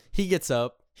conference. He gets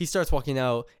up. He starts walking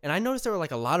out. And I noticed there were, like,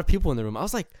 a lot of people in the room. I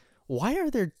was like, why are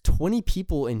there 20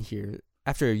 people in here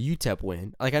after a UTEP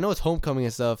win? Like, I know it's homecoming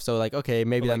and stuff, so, like, okay,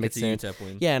 maybe that makes sense. UTEP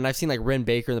win. Yeah, and I've seen, like, Ren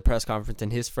Baker in the press conference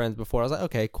and his friends before. I was like,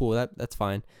 okay, cool, that's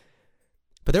fine.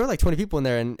 But there were, like, 20 people in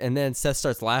there, and then Seth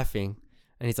starts laughing.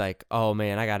 And he's like, "Oh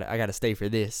man, I gotta stay for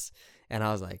this." And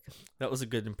I was like, "That was a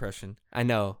good impression." I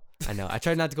know. I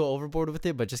tried not to go overboard with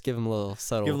it, but just give him a little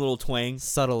subtle, give him a little twang,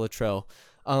 subtle Luttrell.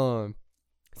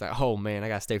 It's like, "Oh man, I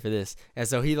gotta stay for this." And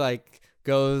so he like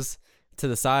goes to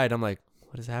the side. I'm like,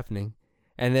 "What is happening?"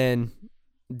 And then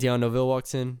Dion Noville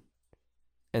walks in,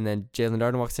 and then Jalen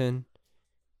Darden walks in,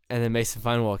 and then Mason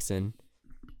Fine walks in,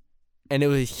 and it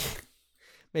was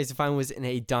Mason Fine was in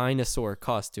a dinosaur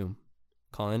costume.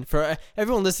 Colin, for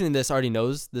everyone listening to this already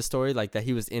knows this story, like that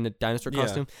he was in a dinosaur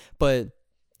costume, but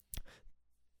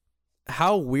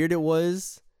how weird it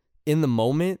was in the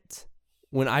moment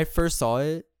when I first saw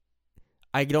it,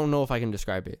 I don't know if I can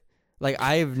describe it. Like,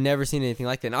 I've never seen anything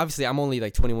like that. And obviously I'm only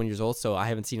like 21 years old, so I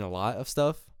haven't seen a lot of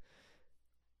stuff,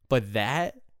 but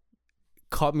that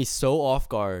caught me so off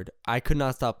guard. I could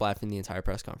not stop laughing the entire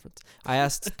press conference. I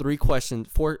asked 3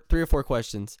 or 4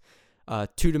 questions.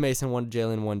 2 to Mason, 1 to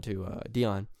Jalen, 1 to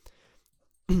Dion.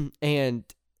 And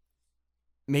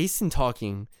Mason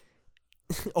talking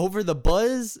over the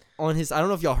buzz on his, I don't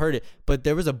know if y'all heard it, but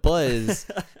there was a buzz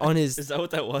on his. Is that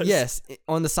what that was? Yes,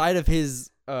 on the side of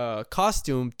his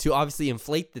costume to obviously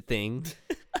inflate the thing.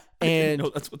 And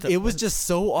it was just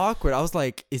so awkward. I was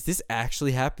like, is this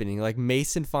actually happening? Like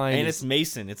Mason Fine. And it's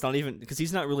Mason. It's not even, because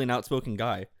he's not really an outspoken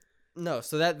guy. No,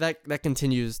 so that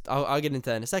continues. I'll get into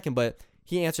that in a second, but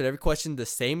he answered every question the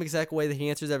same exact way that he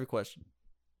answers every question.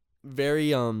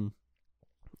 Very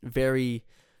very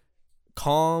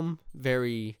calm,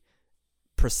 very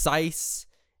precise,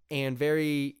 and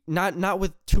very not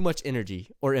with too much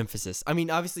energy or emphasis. I mean,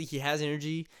 obviously he has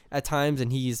energy at times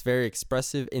and he's very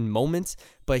expressive in moments,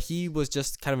 but he was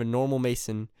just kind of a normal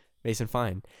Mason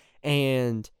Fine.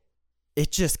 And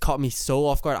it just caught me so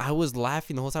off guard. I was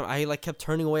laughing the whole time. I like kept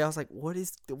turning away. I was like, what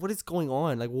is going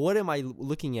on? Like, what am I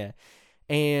looking at?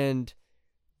 And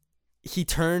he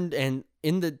turned and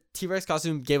in the T-Rex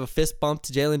costume gave a fist bump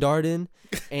to Jalen Darden.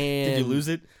 And did you lose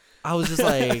it? I was just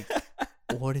like,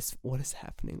 what is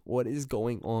happening? What is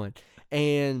going on?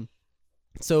 And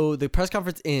so the press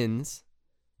conference ends.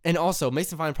 And also,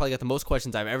 Mason Fine probably got the most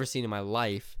questions I've ever seen in my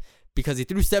life because he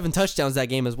threw 7 touchdowns that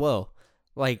game as well.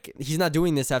 Like, he's not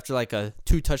doing this after like a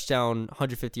 2 touchdown,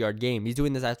 150-yard game. He's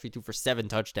doing this after he threw for 7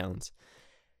 touchdowns.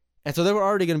 And so there were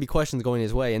already going to be questions going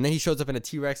his way. And then he shows up in a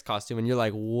T-Rex costume, and you're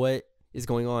like, what is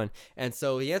going on? And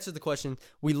so he answers the question.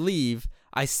 We leave.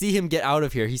 I see him get out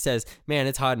of here. He says, man,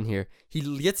 it's hot in here.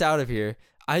 He gets out of here.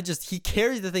 He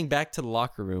carries the thing back to the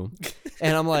locker room.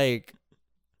 And I'm like,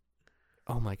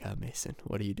 oh my God, Mason,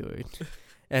 what are you doing?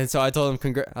 And so I told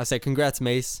him, I said, congrats,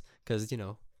 Mace. Because,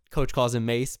 coach calls him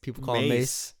Mace. People call him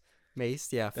Mace.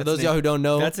 Mace, yeah. For those of y'all who don't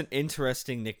know. That's an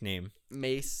interesting nickname.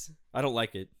 Mace. I don't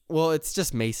like it. Well, it's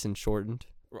just Mason shortened.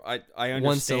 I understand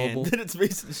one syllable. that it's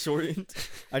Mason shortened.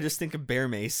 I just think of Bear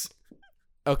Mace.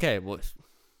 Okay, well,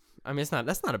 I mean,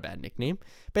 that's not a bad nickname.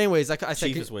 But anyways, I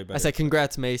said,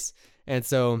 congrats, Mace. And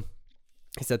so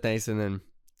he said thanks, and then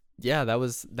yeah, that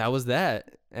was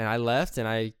that. And I left, and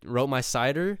I wrote my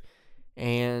cider,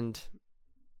 and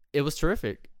it was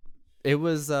terrific. It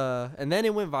was, and then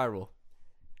it went viral.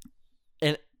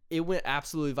 And it went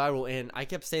absolutely viral, and I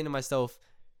kept saying to myself,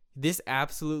 this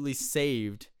absolutely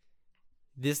saved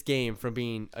this game from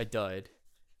being a dud.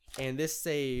 And this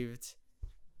saved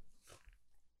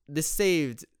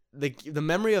the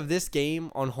memory of this game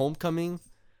on homecoming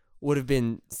would have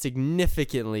been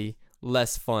significantly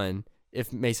less fun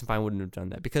if Mason Fine wouldn't have done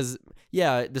that. Because,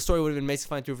 yeah, the story would have been Mason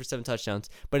Fine threw for 7 touchdowns.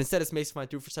 But instead, it's Mason Fine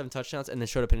threw for 7 touchdowns and then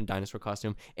showed up in a dinosaur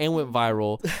costume and went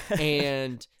viral.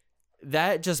 And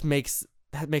that just makes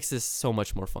this so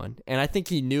much more fun. And I think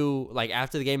he knew, like,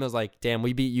 after the game, I was like, damn,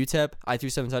 we beat UTEP. I threw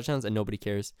 7 touchdowns and nobody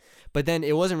cares. But then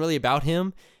it wasn't really about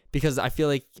him, because I feel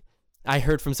like I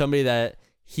heard from somebody that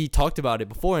he talked about it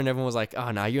before, and everyone was like,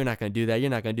 oh, no, you're not going to do that. You're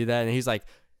not going to do that. And he's like,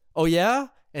 oh, yeah?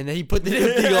 And then he put the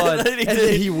damn thing on, and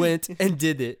then he went and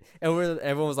did it. And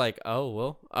everyone was like, oh,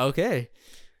 well, okay.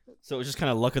 So it was just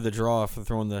kind of luck of the draw for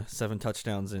throwing the 7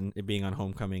 touchdowns and it being on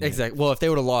homecoming. Exactly. Well, if they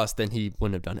would have lost, then he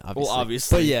wouldn't have done it, obviously. Well,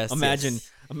 obviously. But yes.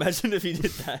 Imagine if he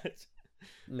did that.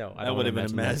 No, that would have been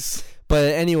a mess.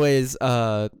 But anyways,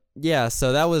 yeah,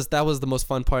 so that was the most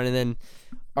fun part. And then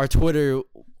our Twitter,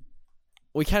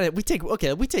 we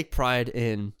take pride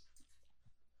in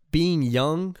being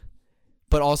young,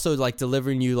 but also like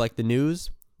delivering you like the news.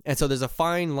 And so there's a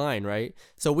fine line, right?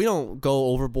 So we don't go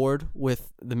overboard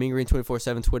with the Mean Green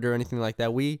 24/7 Twitter or anything like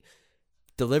that. We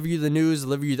deliver you the news,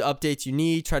 deliver you the updates you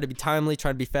need, try to be timely,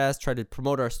 try to be fast, try to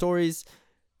promote our stories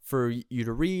for you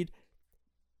to read.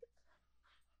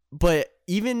 But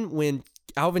even when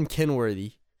Alvin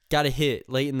Kenworthy got a hit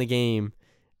late in the game,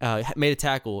 made a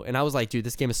tackle, and I was like, dude,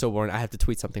 this game is so boring, I have to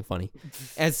tweet something funny.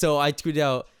 And so I tweeted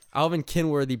out, Alvin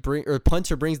Kenworthy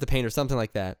punter brings the pain, or something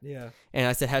like that. Yeah. And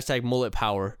I said hashtag mullet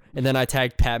power. And then I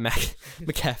tagged Pat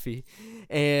McAfee.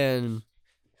 And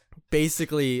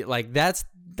basically, like, that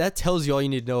tells you all you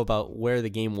need to know about where the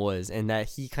game was, and that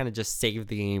he kind of just saved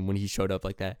the game when he showed up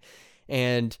like that.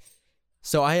 And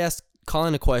so I asked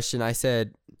Colin a question. I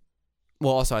said,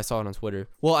 well, also I saw it on Twitter.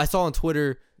 Well, I saw on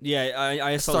Twitter. Yeah,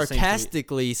 I saw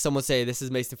sarcastically someone say this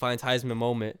is Mason Fine's Heisman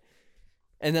moment.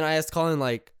 And then I asked Colin,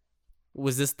 like,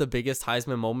 was this the biggest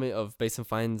Heisman moment of Mason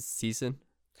Fine's season?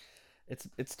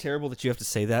 It's terrible that you have to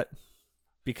say that,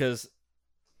 because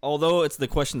although the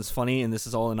question's funny and this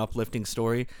is all an uplifting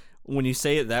story, when you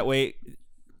say it that way,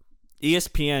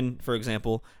 ESPN, for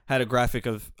example, had a graphic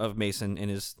of Mason in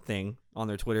his thing on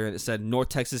their Twitter, and it said North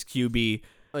Texas QB.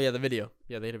 Oh yeah, the video.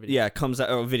 Yeah, they had a video. Yeah, comes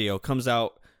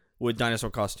out with dinosaur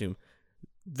costume.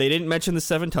 They didn't mention the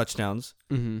 7 touchdowns.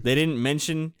 Mm-hmm. They didn't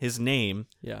mention his name.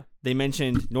 Yeah. They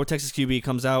mentioned North Texas QB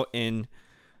comes out in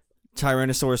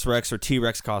Tyrannosaurus Rex or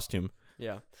T-Rex costume.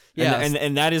 Yeah. Yeah.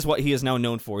 And that is what he is now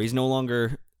known for. He's no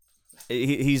longer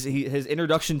his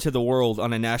introduction to the world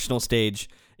on a national stage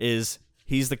is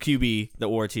he's the QB that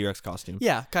wore a T-Rex costume.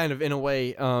 Yeah, kind of in a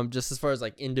way, just as far as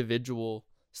like individual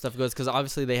stuff goes, because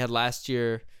obviously they had last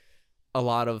year a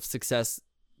lot of success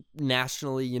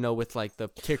nationally, with like the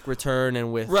kick return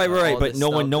and with right, but no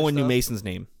one knew Mason's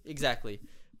name. Exactly.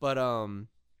 But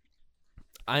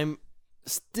I'm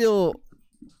still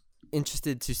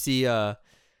interested to see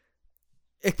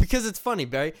because it's funny,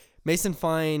 Barry. Mason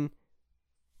Fine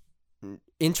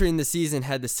entering the season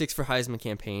had the 6 for Heisman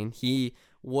campaign. He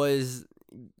was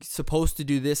supposed to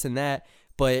do this and that,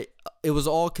 but it was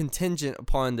all contingent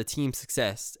upon the team's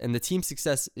success, and the team's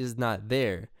success is not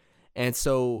there. And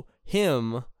so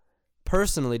him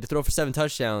personally to throw for 7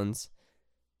 touchdowns,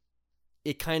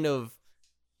 it kind of,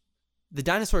 the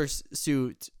dinosaur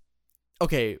suit,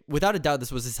 okay, without a doubt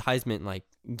this was his Heisman like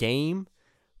game,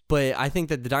 but I think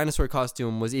that the dinosaur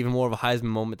costume was even more of a Heisman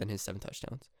moment than his 7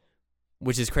 touchdowns,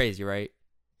 which is crazy, right?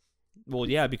 Well,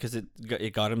 yeah, because it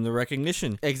got him the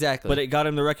recognition. Exactly. But it got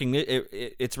him the recognition.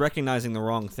 It's recognizing the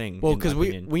wrong thing. Well, because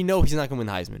we know he's not going to win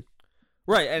the Heisman.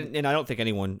 Right, and I don't think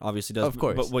anyone obviously does. Of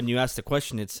course. But when you ask the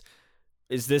question,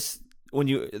 is this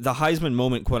the Heisman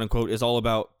moment, quote unquote, is all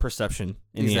about perception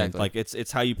in the end. Like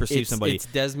it's how you perceive somebody. It's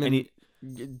Desmond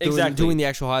doing the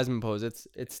actual Heisman pose. It's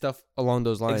stuff along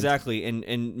those lines. Exactly.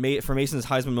 And for Mason's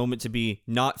Heisman moment to be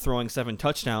not throwing 7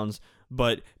 touchdowns,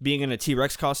 but being in a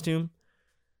T-Rex costume.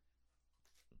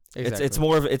 Exactly. It's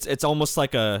more of it's almost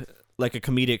like a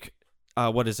comedic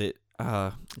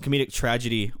comedic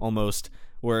tragedy almost,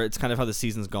 where it's kind of how the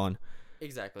season's gone.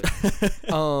 Exactly.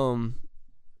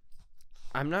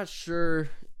 I'm not sure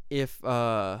if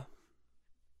I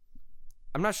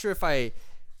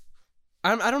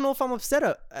don't know if I'm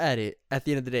upset at it at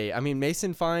the end of the day. I mean,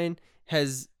 Mason Fine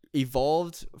has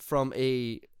evolved from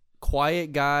a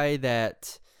quiet guy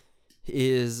that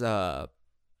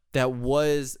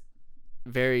was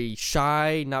very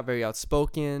shy, not very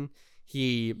outspoken.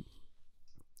 He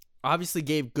obviously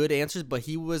gave good answers, but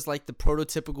he was like the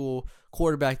prototypical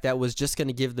quarterback that was just going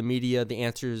to give the media the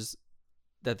answers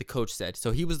that the coach said.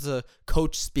 So he was the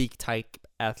coach speak type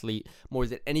athlete more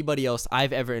than anybody else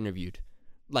I've ever interviewed.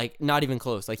 Like, not even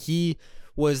close. Like, he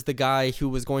was the guy who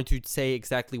was going to say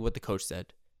exactly what the coach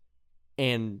said.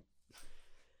 And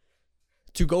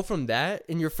to go from that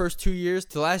in your first 2 years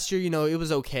to last year, it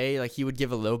was okay. Like, he would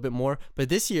give a little bit more. But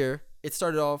this year, it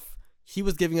started off, he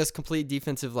was giving us complete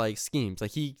defensive, schemes.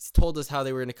 Like, he told us how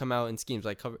they were going to come out in schemes.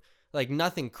 Like,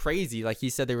 nothing crazy. Like, he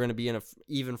said they were going to be in an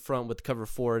even front with cover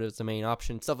 4 as the main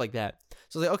option, stuff like that.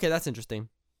 So, I was like, okay, that's interesting.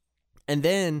 And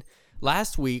then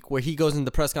last week, where he goes in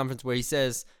the press conference where he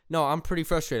says, no, I'm pretty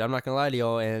frustrated. I'm not going to lie to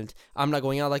y'all, and I'm not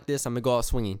going out like this. I'm going to go out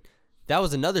swinging. That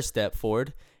was another step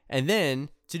forward. And then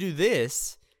to do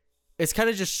this, it's kind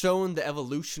of just shown the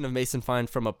evolution of Mason Fine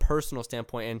from a personal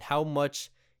standpoint and how much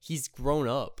he's grown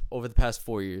up over the past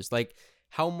 4 years. Like,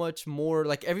 how much more,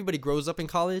 everybody grows up in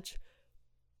college,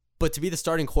 but to be the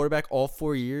starting quarterback all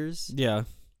 4 years, yeah,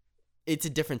 it's a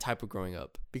different type of growing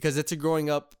up, because it's a growing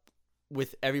up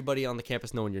with everybody on the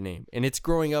campus knowing your name, and it's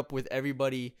growing up with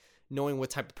everybody knowing what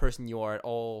type of person you are at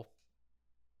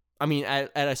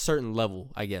a certain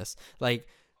level, I guess. Like,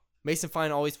 Mason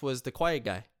Fine always was the quiet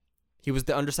guy. He was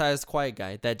the undersized quiet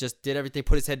guy that just did everything,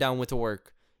 put his head down, went to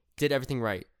work, did everything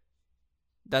right.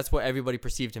 That's what everybody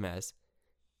perceived him as.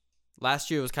 Last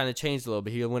year it was kind of changed a little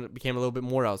bit. He became a little bit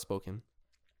more outspoken.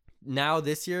 Now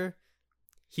this year,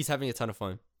 he's having a ton of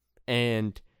fun,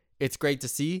 and it's great to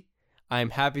see.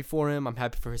 I'm happy for him. I'm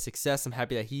happy for his success. I'm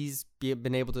happy that he's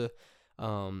been able to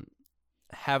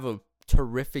have a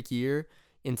terrific year.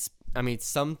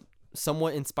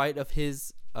 Somewhat in spite of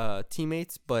his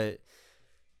teammates, but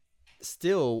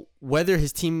still, whether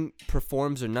his team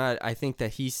performs or not, I think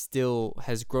that he still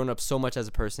has grown up so much as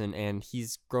a person, and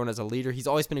he's grown as a leader. He's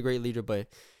always been a great leader, but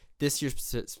this year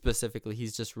specifically,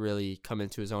 he's just really come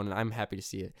into his own, and I'm happy to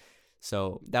see it.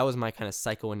 So that was my kind of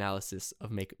psychoanalysis of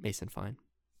Mason Fine.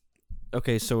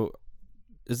 Okay, so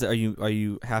are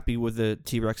you happy with the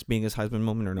T-Rex being his Heisman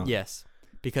moment or not? Yes,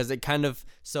 because it kind of,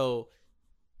 so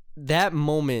that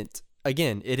moment,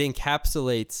 again, it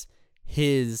encapsulates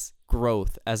his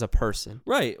growth as a person.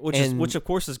 Right, which of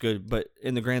course is good, but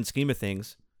in the grand scheme of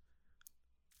things,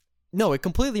 no, it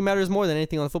completely matters more than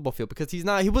anything on the football field, because he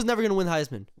was never going to win the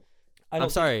Heisman. I'm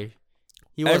sorry.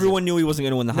 Everyone knew he wasn't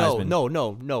going to win the Heisman.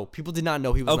 No. People did not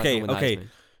know he was not going to win the Heisman.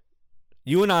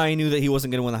 You and I knew that he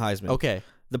wasn't going to win the Heisman. Okay.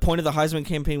 The point of the Heisman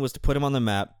campaign was to put him on the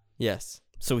map. Yes.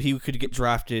 So he could get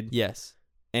drafted. Yes.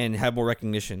 And have more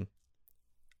recognition.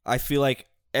 I feel like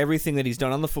everything that he's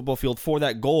done on the football field for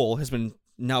that goal has been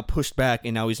now pushed back,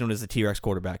 and now he's known as the T-Rex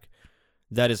quarterback.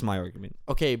 That is my argument.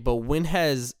 Okay, but when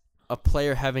has a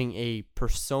player having a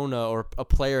persona, or a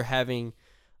player having,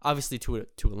 obviously to a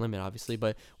limit, obviously,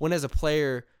 but when has a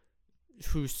player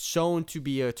who's shown to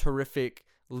be a terrific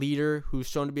leader, who's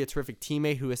shown to be a terrific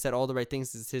teammate, who has said all the right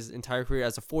things his entire career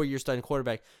as a 4-year starting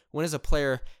quarterback, when is a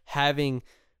player having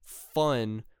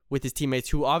fun with his teammates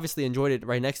who obviously enjoyed it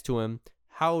right next to him?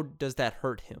 How does that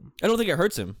hurt him? I don't think it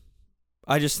hurts him.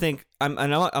 I just think I'm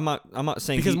not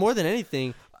saying, because more than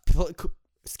anything,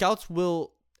 scouts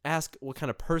will ask what kind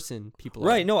of person people are.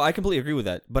 Right, no, I completely agree with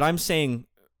that. But I'm saying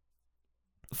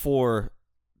for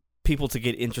people to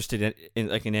get interested in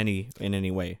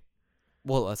any way.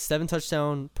 Well, a 7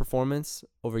 touchdown performance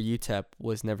over UTEP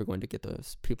was never going to get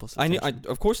those people's attention.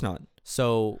 Of course not.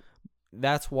 So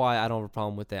that's why I don't have a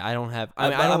problem with it. I don't have.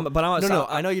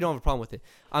 I know you don't have a problem with it.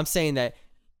 I'm saying that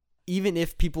even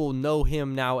if people know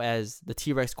him now as the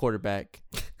T-Rex quarterback,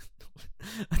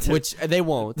 which they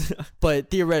won't, but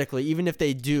theoretically, even if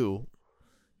they do,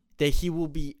 he will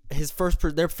be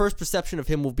their first perception of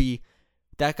him will be,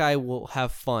 that guy will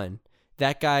have fun.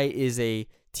 That guy is a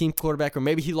team quarterback, or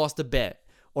maybe he lost a bet,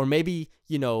 or maybe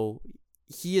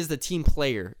he is the team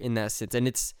player in that sense, and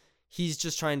he's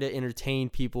just trying to entertain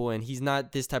people, and he's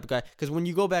not this type of guy. Because when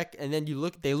you go back and then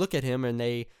they look at him and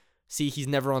they see he's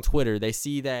never on Twitter. They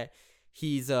see that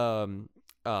he's a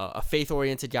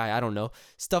faith-oriented guy. I don't know,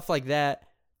 stuff like that.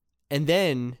 And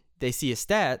then they see his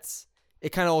stats. It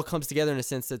kind of all comes together in a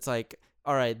sense that's like,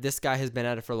 all right, this guy has been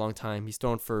at it for a long time. He's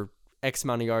thrown for X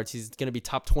amount of yards. He's going to be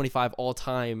top 25 all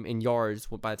time in yards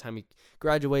by the time he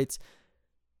graduates.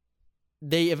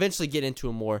 They eventually get into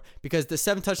him more because the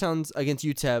 7 touchdowns against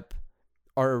UTEP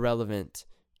are irrelevant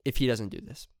if he doesn't do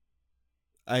this.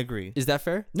 I agree. Is that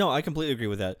fair? No, I completely agree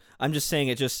with that. I'm just saying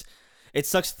it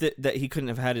sucks that he couldn't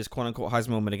have had his quote-unquote Heisman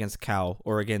moment against Cal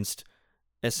or against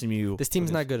SMU. This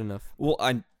team's not good enough. Well,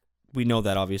 we know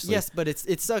that, obviously. Yes, but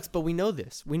it sucks, but we know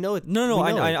this. We know it. No,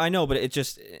 we know I know, but it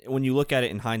just, when you look at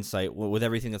it in hindsight, with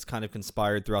everything that's kind of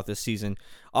conspired throughout this season,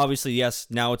 obviously, yes,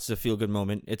 now it's a feel-good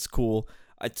moment. It's cool.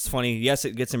 It's funny. Yes,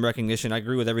 it gets him recognition. I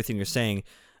agree with everything you're saying.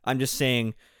 I'm just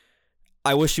saying,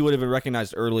 I wish he would have been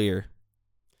recognized earlier.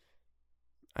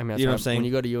 I mean, you know what I'm saying? When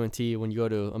you go to UNT, when you go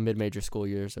to a mid-major school,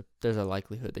 there's a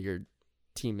likelihood that your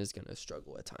team is going to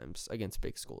struggle at times against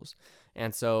big schools.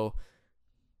 And so,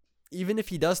 even if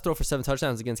he does throw for 7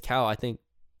 touchdowns against Cal, I think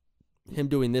him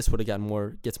doing this would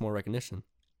have gets more recognition.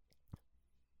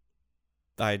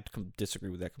 I disagree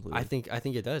with that completely. I think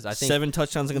it does. I think 7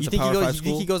 touchdowns against a Power 5 school?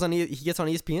 You think he gets on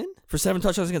ESPN? For 7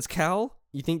 touchdowns against Cal?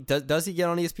 You think does he get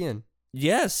on ESPN?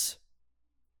 Yes.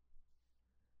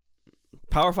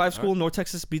 Power 5 school, North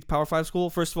Texas beats Power 5 school.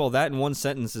 First of all, that in one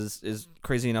sentence is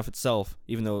crazy enough itself,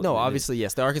 even though... No, obviously,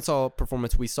 yes. The Arkansas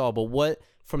performance we saw, but what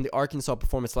from the Arkansas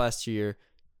performance last year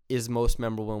is most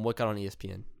memorable and what got on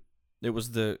ESPN? It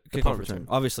was the punt kickoff return. return,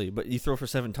 obviously, but you throw for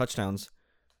 7 touchdowns.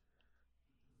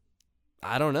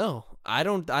 I don't know. I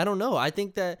don't know. I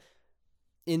think that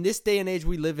in this day and age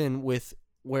we live in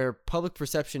where public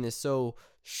perception is so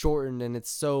shortened and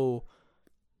it's so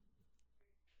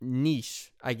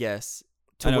niche, I guess.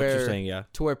 I know what you're saying, yeah.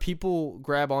 To where people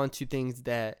grab onto things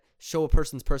that show a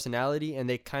person's personality and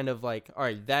they kind of like, all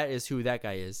right, that is who that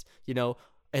guy is. You know,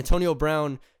 Antonio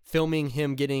Brown filming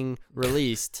him getting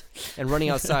released and running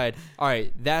outside. All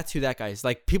right, that's who that guy is.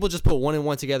 Like, people just put 1 and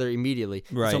 1 together immediately.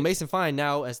 Right. So Mason Fine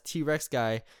now as T-Rex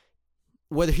guy,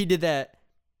 whether he did that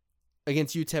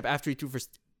against UTEP after he threw for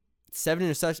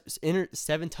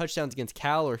 7 touchdowns against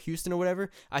Cal or Houston or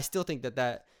whatever, I still think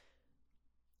that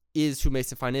is who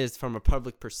Mason Fine is from a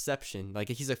public perception. Like,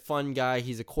 he's a fun guy.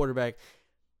 He's a quarterback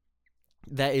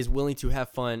that is willing to have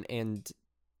fun and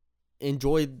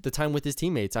enjoy the time with his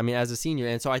teammates. I mean, as a senior.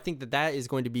 And so I think that is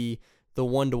going to be the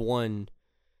 1-to-1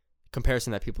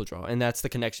 comparison that people draw. And that's the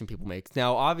connection people make.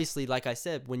 Now, obviously, like I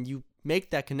said, when you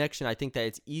make that connection, I think that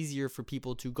it's easier for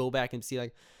people to go back and see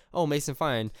like, oh, Mason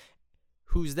Fine,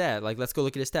 who's that? Like, let's go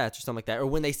look at his stats or something like that. Or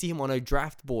when they see him on a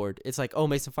draft board, it's like, oh,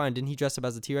 Mason Fine, didn't he dress up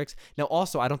as a T-Rex? Now,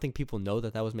 also, I don't think people know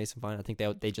that was Mason Fine. I think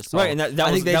they just saw. Right, and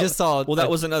just saw. Well, that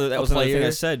was another thing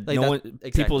I said.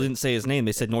 Like people didn't say his name.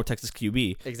 They said North Texas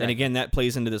QB. Exactly. And again, that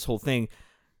plays into this whole thing.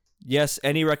 Yes,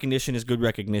 any recognition is good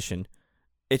recognition.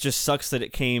 It just sucks that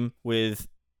it came with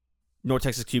North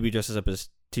Texas QB dresses up as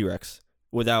T-Rex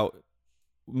without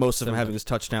most of them having his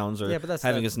touchdowns or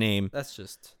having his name.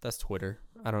 That's Twitter.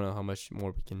 I don't know how much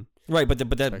more we can. Right, but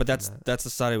that's the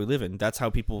society we live in. That's how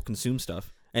people consume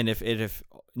stuff. And if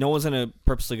no one's gonna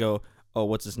purposely go, oh,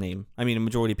 what's his name? I mean, a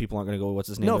majority of people aren't gonna go, what's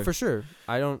his name? No, for sure.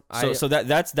 I don't. So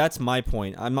that's my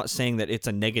point. I'm not saying that it's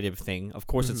a negative thing. Of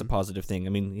course, it's a positive thing. I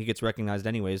mean, he gets recognized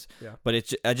anyways. Yeah.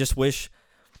 But I just wish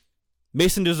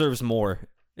Mason deserves more.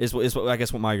 Is what I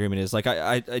guess what my agreement is. Like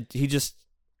he just.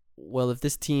 Well, if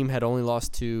this team had only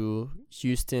lost to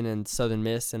Houston and Southern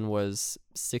Miss and was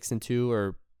 6-2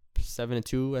 or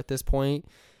 7-2 at this point,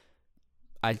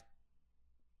 I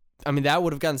mean that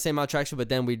would have gotten the same amount of traction, but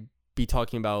then we'd be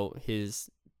talking about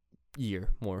his year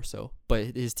more so.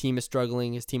 But his team is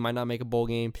struggling. His team might not make a bowl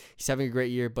game. He's having a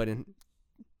great year, but in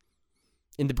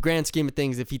the grand scheme of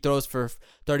things, if he throws for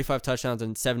 35 touchdowns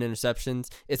and 7 interceptions,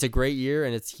 it's a great year,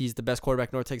 and he's the best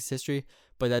quarterback in North Texas history,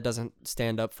 but that doesn't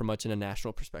stand up for much in a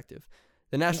national perspective.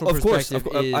 The national perspective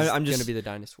is going to be the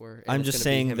dinosaur. I'm just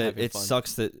saying that it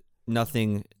sucks that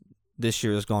nothing this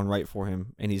year has gone right for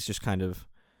him, and he's just kind of,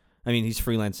 I mean, he's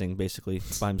freelancing basically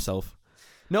by himself.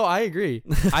 No, I agree.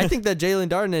 I think that Jalen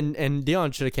Darden and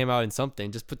Dion should have came out in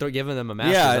something. Just giving them a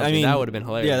match. Yeah, I mean, that would have been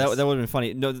hilarious. Yeah, that would have been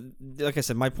funny. No, like I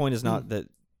said, my point is not that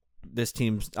this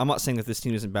team's. I'm not saying that this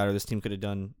team isn't bad or this team could have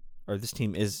done, or this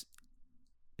team is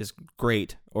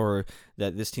great, or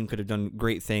that this team could have done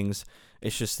great things.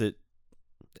 It's just that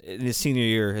in his senior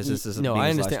year, I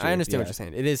understand. I understand what you're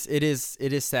saying. It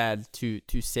is sad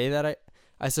to say that.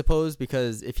 I suppose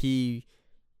because if he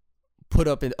put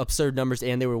up absurd numbers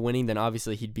and they were winning, then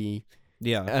obviously he'd be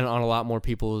Yeah. on a lot more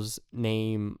people's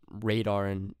name radar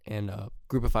and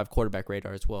Group of 5 quarterback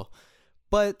radar as well.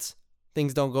 But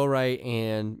things don't go right,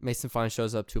 and Mason Fine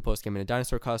shows up to a post game in a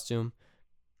dinosaur costume.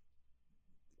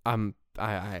 I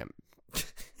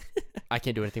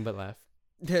can't do anything but laugh.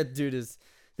 The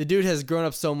dude has grown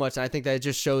up so much, and I think that it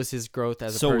just shows his growth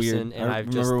as a So person. weird. And I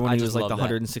remember when he was like the love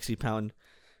that. 160-pound.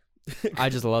 I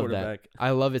just love that. quarterback.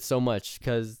 I love it so much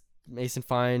because Mason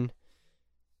Fine,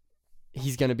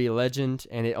 he's gonna be a legend,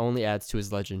 and it only adds to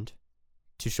his legend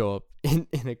to show up in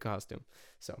a costume.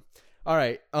 So, all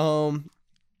right,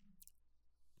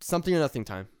 something or nothing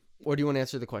time. Or do you want to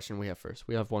answer the question we have first?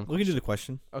 We have one. We can do the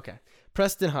question. Okay,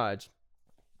 Preston Hodge.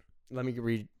 Let me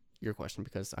read your question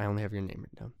because I only have your name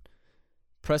written down.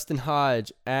 Preston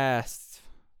Hodge asked.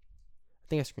 I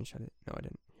think I screenshot it. No, I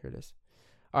didn't. Here it is.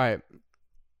 All right.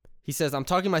 He says, I'm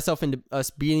talking myself into us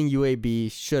beating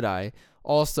UAB. Should I?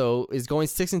 Also, is going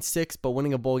 6-6 but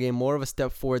winning a bowl game more of a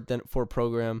step forward than for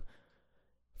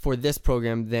this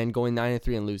program than going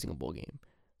 9-3 and losing a bowl game?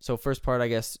 So first part, I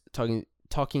guess,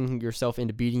 talking yourself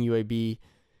into beating UAB.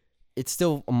 It's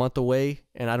still a month away,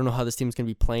 and I don't know how this team's gonna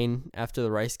be playing after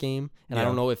the Rice game, and I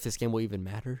don't know if this game will even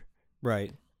matter.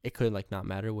 Right. It could not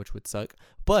matter, which would suck.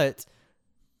 But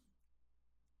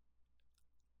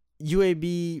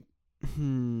UAB.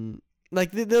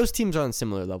 Those teams are on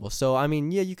similar levels. So I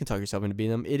mean, yeah, you can talk yourself into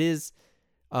beating them. It is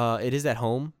at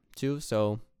home too,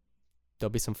 so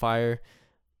there'll be some fire.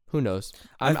 Who knows?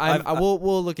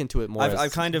 We'll look into it more.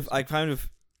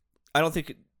 I don't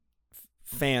think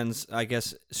fans, I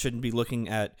guess, shouldn't be looking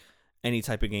at any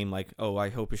type of game like, oh, I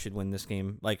hope we should win this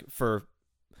game, like for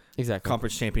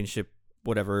conference championship,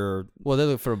 whatever. Well, they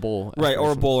look for a bowl, right,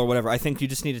 or a bowl or whatever. I think you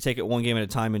just need to take it one game at a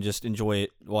time and just enjoy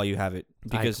it while you have it,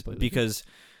 because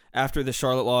after the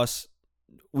Charlotte loss,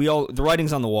 the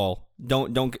writing's on the wall.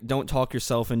 Don't talk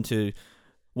yourself into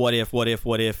what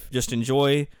if. Just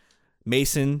enjoy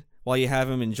Mason while you have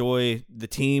him. Enjoy the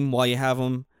team while you have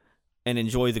him, and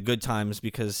enjoy the good times,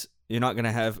 because you're not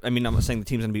gonna have. I mean, I'm not saying the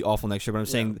team's gonna be awful next year, but I'm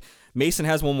saying Mason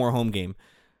has one more home game.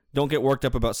 Don't get worked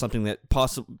up about something that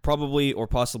probably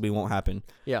won't happen.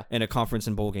 Yeah. In a conference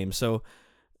and bowl game. So,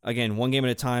 again, one game at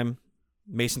a time.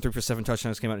 Mason 3 for 7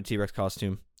 touchdowns, came out in a T-Rex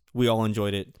costume. We all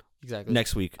enjoyed it. Exactly.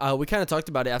 Next week. We kind of talked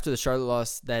about it after the Charlotte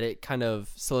loss, that it kind of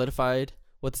solidified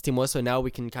what this team was. So now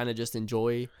we can kind of just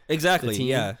enjoy exactly the team.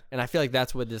 Yeah. And I feel like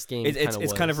that's what this game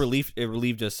it's kind of relieved. It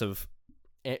relieved us of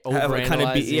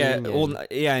overanalyzing.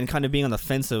 And kind of being on the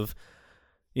fence of,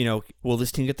 will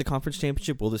this team get the conference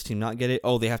championship? Will this team not get it?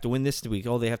 Oh, they have to win this week.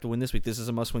 Oh, they have to win this week. This is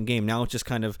a must-win game. Now it's just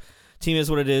kind of, team is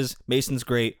what it is. Mason's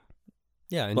great.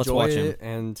 Yeah, enjoy let's watch it. him.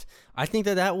 And I think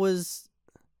that was,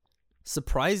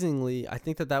 surprisingly, I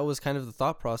think that was kind of the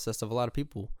thought process of a lot of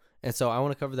people. And so I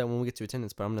want to cover that when we get to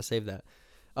attendance, but I'm going to save that.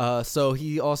 So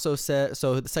he also said,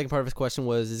 the second part of his question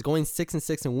was, is going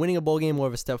 6-6 and winning a bowl game more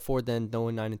of a step forward than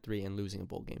going 9-3 and losing a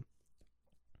bowl game?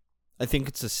 I think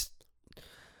it's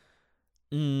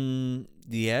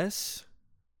yes.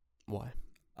 Why?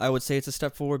 I would say it's a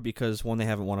step forward because, one, they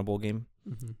haven't won a bowl game.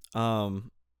 Mm-hmm.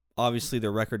 Obviously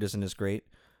their record isn't as great,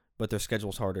 but their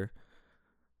schedule's harder.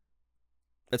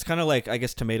 It's kind of like, I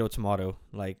guess, tomato.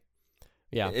 Like,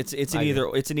 yeah, it's an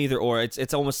either or.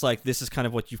 It's almost like this is kind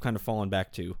of what you've kind of fallen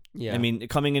back to. Yeah. I mean,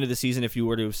 coming into the season, if you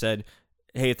were to have said,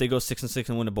 hey, if they go 6-6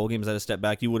 and win a bowl game, is that a step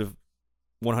back? You would have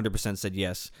 100% said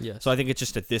yes. Yes. So I think it's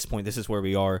just at this point, this is where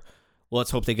we are.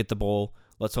 Let's hope they get the bowl.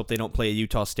 Let's hope they don't play at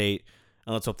Utah State,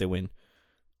 and let's hope they win.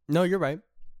 No, you're right.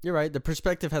 You're right. The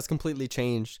perspective has completely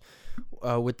changed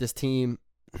with this team.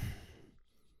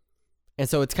 And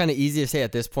so it's kind of easy to say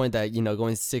at this point that,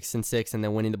 going 6-6 and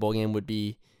then winning the bowl game would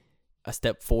be a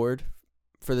step forward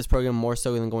for this program, more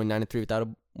so than going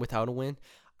 9-3 without a win.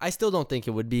 I still don't think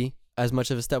it would be as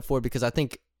much of a step forward, because I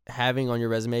think having on your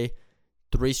resume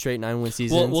 3 straight 9-win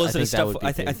seasons, well, I think that would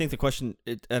be big. I think the question,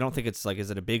 I don't think it's like, is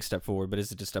it a big step forward, but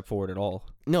is it a step forward at all?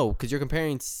 No, because you're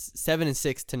comparing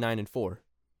 7-6 to 9-4,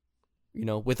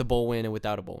 with a bowl win and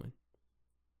without a bowl win.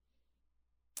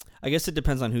 I guess it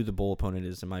depends on who the bowl opponent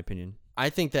is, in my opinion. I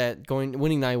think that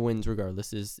winning 9 wins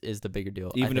regardless is the bigger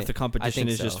deal. Even if the competition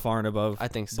is just far and above, I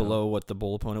think so. Below what the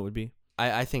bowl opponent would be.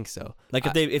 I think so. Like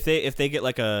if they get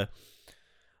like a,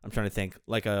 I'm trying to think,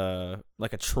 like a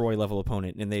Troy level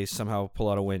opponent, and they somehow pull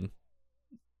out a win,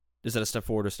 is that a step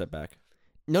forward or step back?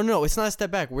 No, it's not a step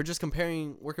back. We're just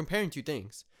comparing. We're comparing two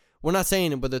things. We're not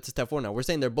saying whether it's a step forward now. We're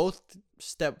saying they're both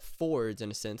step forwards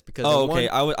in a sense, because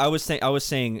I was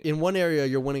saying in one area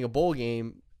you're winning a bowl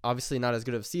game, obviously not as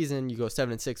good of a season. You go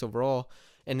 7-6 overall,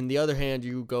 and in the other hand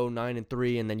you go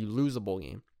 9-3 and then you lose a bowl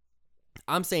game.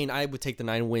 I'm saying I would take the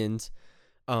 9 wins,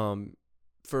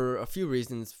 for a few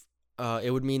reasons.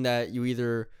 It would mean that you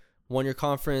either won your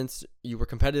conference, you were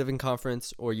competitive in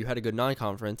conference, or you had a good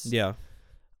non-conference. Yeah.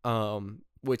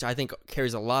 Which I think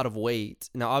carries a lot of weight.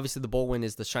 Now, obviously, the bowl win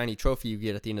is the shiny trophy you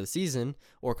get at the end of the season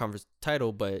or conference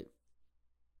title, but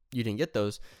you didn't get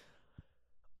those.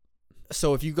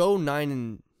 So if you go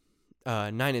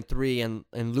 9-3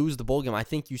 and lose the bowl game, I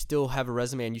think you still have a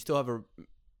resume and you still have a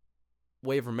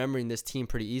way of remembering this team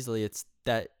pretty easily. It's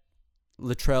that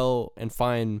Littrell and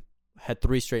Fine had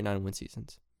 3 straight 9-win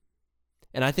seasons,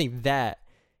 and I think that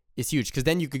is huge because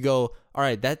then you could go, all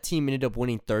right, that team ended up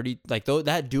winning 30. Like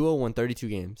that duo won 32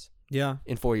 games. Yeah.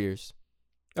 In 4 years.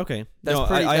 Okay, That's no,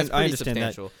 pretty. I That's pretty understand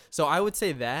substantial. that. So I would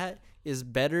say that is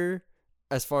better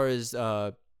as far as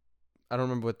I don't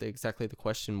remember what exactly the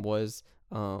question was.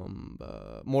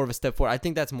 More of a step forward. I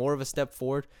think that's more of a step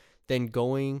forward than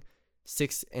going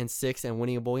 6-6 and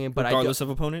winning a bowl game. But regardless of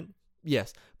opponent.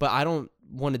 Yes, but I don't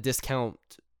want to discount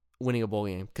winning a bowl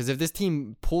game because if this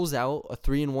team pulls out a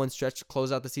 3-1 stretch to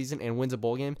close out the season and wins a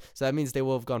bowl game, so that means they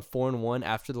will have gone 4-1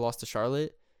 after the loss to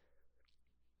Charlotte.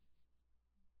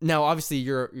 Now, obviously,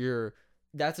 you're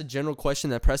that's a general question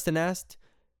that Preston asked,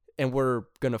 and we're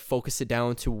gonna focus it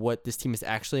down to what this team is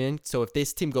actually in. So if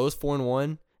this team goes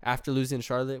 4-1 after losing to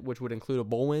Charlotte, which would include a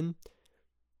bowl win,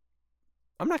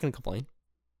 I'm not gonna complain.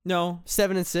 No,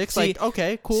 7-6, See- like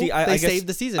okay, cool. see, I they guess- saved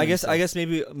the season. I guess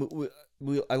maybe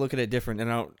I look at it different,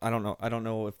 and I don't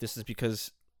know if this is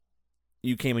because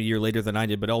you came a year later than I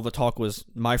did, but all the talk was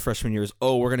my freshman year is,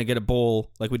 oh, we're gonna get a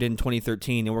bowl like we did in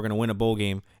 2013, and we're gonna win a bowl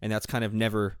game, and that's kind of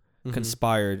never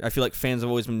conspired. I feel like fans have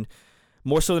always been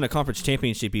more so than a conference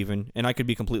championship, even, and I could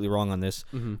be completely wrong on this,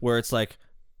 where it's like,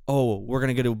 oh, we're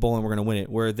gonna get to a bowl and we're gonna win it.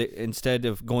 Where instead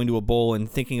of going to a bowl and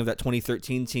thinking of that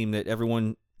 2013 team that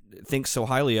everyone thinks so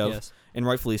highly of, Yes. and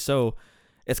rightfully so,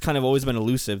 it's kind of always been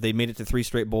elusive. They made it to 3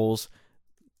 straight bowls.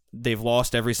 They've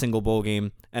lost every single bowl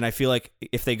game, and I feel like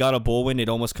if they got a bowl win, it'd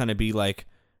almost kind of be like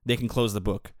they can close the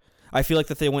book. I feel like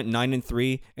that they went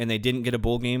 9-3 and they didn't get a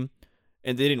bowl game,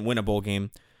 and they didn't win a bowl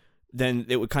game, then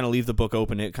it would kind of leave the book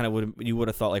open. It kind of you would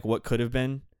have thought like what could have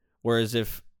been. Whereas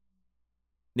if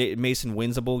Mason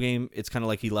wins a bowl game, it's kind of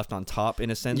like he left on top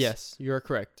in a sense. Yes, you're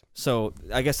correct. So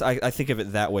I guess I think of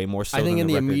it that way more so. I think than in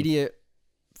the the record.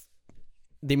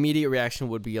 immediate reaction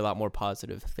would be a lot more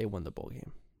positive if they won the bowl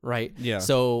game, right? Yeah.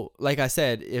 So, like I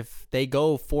said, if they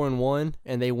go 4-1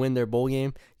 and they win their bowl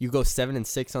game, you go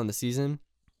 7-6 on the season.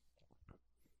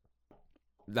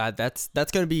 That's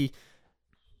going to be.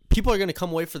 People are going to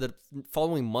come away for the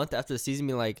following month after the season,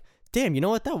 being like, "Damn, you know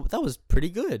what? That was pretty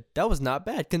good. That was not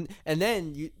bad." And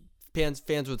then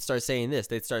fans would start saying this.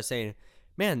 They'd start saying,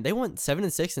 "Man, they went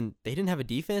 7-6 and they didn't have a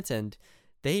defense and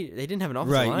they didn't have an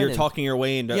offensive line." Right, you're and, talking your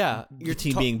way into your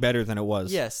team being better than it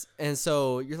was. Yes, and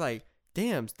so you're like,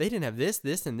 damn, they didn't have this,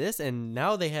 and this, and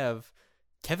now they have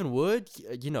Kevin Wood,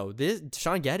 this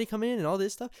Sean Gaddy coming in and all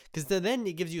this stuff. Because then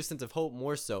it gives you a sense of hope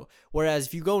more so. Whereas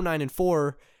if you go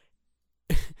 9-4,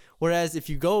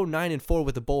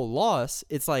 with a bowl loss,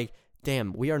 it's like,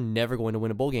 damn, we are never going to win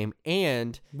a bowl game,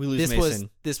 and we lose Mason.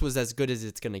 This was as good as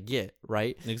it's gonna get,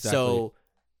 right? Exactly. So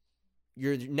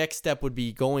your next step would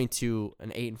be going to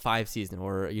an 8-5 season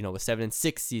or a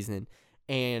 7-6 season,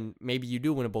 and maybe you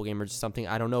do win a bowl game or just something,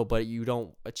 I don't know, but you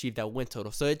don't achieve that win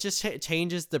total. So it just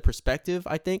changes the perspective,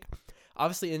 I think.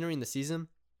 Obviously, entering the season,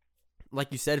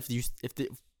 like you said,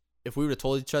 if we would have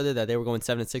told each other that they were going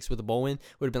 7-6 with a bowl win,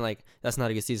 would have been like, that's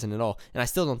not a good season at all. And I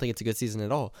still don't think it's a good season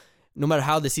at all. No matter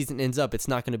how the season ends up, it's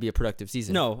not going to be a productive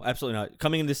season. No, absolutely not.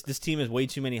 Coming in, this team has way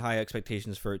too many high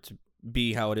expectations for it to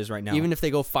be how it is right now. Even if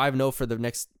they go 5-0 for the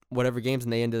next whatever games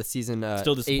and they end the season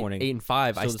still disappointing.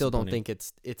 8-5, I still don't think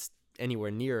it's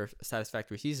anywhere near a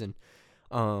satisfactory season.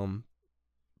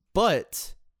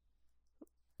 But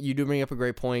you do bring up a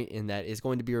great point in that it's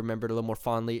going to be remembered a little more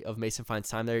fondly of Mason Fine's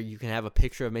time there. You can have a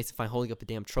picture of Mason Fine holding up a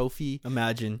damn trophy.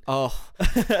 Imagine. Oh,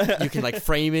 you can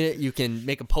frame it. You can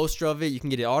make a poster of it. You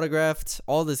can get it autographed.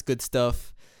 All this good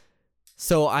stuff.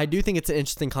 So I do think it's an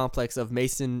interesting complex of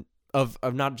Mason, of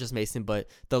not just Mason, but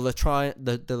the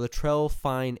Littrell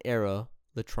Fine era.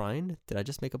 Latrine? Did I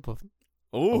just make up a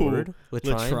word?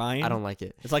 Latrine? I don't like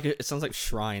it. It's like it sounds like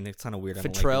shrine. It's kind of weird.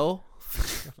 Fitrell.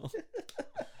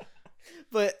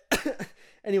 But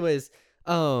anyways,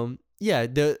 how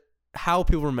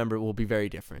people remember it will be very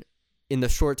different in the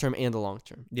short term and the long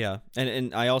term. Yeah,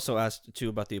 and I also asked too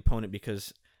about the opponent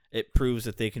because it proves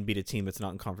that they can beat a team that's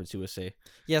not in Conference USA.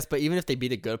 Yes, but even if they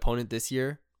beat a good opponent this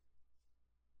year,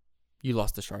 you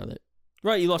lost to Charlotte.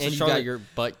 Right, you lost to Charlotte. And you got your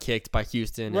butt kicked by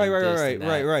Houston.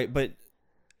 Right. But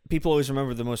people always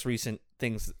remember the most recent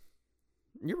things.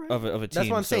 You're right. Of a team. That's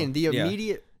what I'm saying. The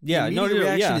immediate Yeah, the no, immediate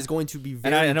reaction yeah. is going to be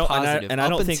And I very don't- positive and I up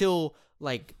don't think- until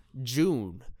like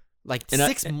June, like And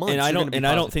 6 months. And I you're don't gonna be and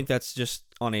I don't positive. think that's just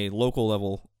on a local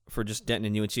level for just Denton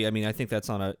and UNC. I mean, I think that's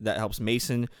that helps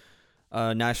Mason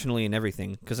nationally and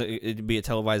everything, because it'd be a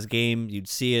televised game. You'd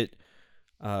see it.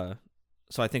 So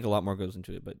I think a lot more goes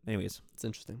into it. But anyways, it's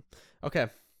interesting. Okay,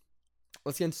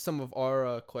 let's get into some of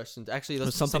our questions. Actually,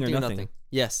 let's do Something or something or nothing. nothing.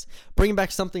 Yes, bringing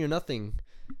back something or nothing,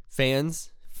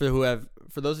 fans. For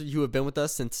those of you who have been with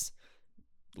us since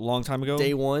a long time ago,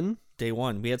 day one.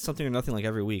 we had something or nothing like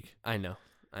every week. I know.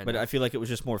 But I feel like it was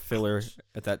just more filler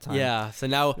at that time. Yeah. So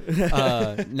now,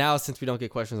 now since we don't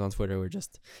get questions on Twitter, we're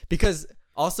just because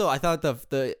also I thought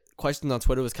the questions on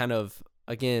Twitter was kind of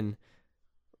again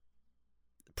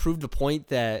proved the point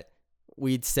that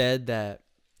we'd said that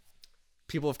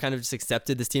people have kind of just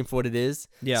accepted this team for what it is.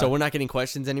 Yeah. So we're not getting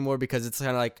questions anymore because it's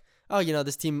kind of like, oh, you know,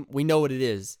 this team, we know what it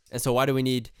is, and so why do we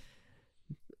need?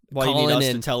 Why do you need Colin us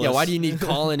to and, tell yeah, us? why do you need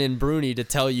Colin and Bruni to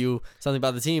tell you something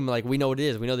about the team? Like, we know what it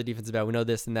is. We know the defense is bad. We know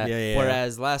this and that. Yeah.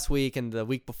 Whereas last week and the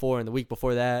week before and the week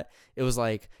before that, it was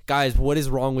like, guys, what is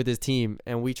wrong with this team?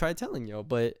 And we tried telling you,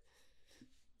 but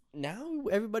now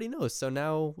everybody knows. So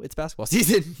now it's basketball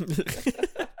season.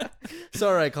 So,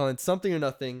 all right, Colin, something or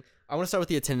nothing. I want to start with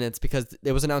the attendance because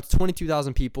it was announced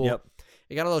 22,000 people. Yep.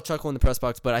 It got a little chuckle in the press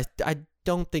box, but I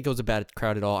don't think it was a bad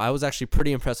crowd at all. I was actually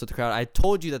pretty impressed with the crowd. I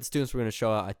told you that the students were going to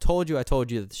show up. I told you that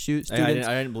the students I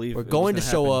didn't believe were it was going to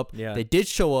gonna show happen. up. Yeah. They did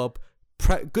show up.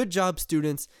 Good job,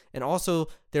 students. And also,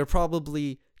 there were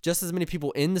probably just as many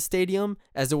people in the stadium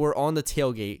as there were on the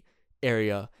tailgate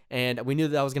area. And we knew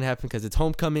that was going to happen because it's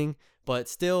homecoming. But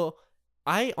still,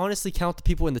 I honestly count the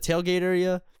people in the tailgate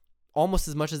area almost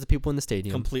as much as the people in the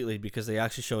stadium. Completely, because they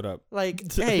actually showed up. Like,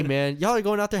 hey, man, y'all are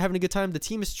going out there having a good time. The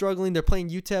team is struggling. They're playing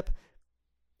UTEP.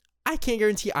 I can't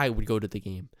guarantee I would go to the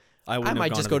game. I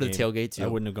might just go to the tailgate, too. I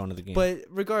wouldn't have gone to the game. But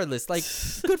regardless, like,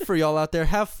 good for y'all out there.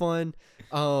 Have fun.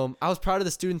 I was proud of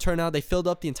the student turnout. They filled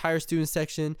up the entire student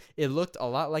section. It looked a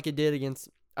lot like it did against,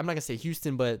 I'm not going to say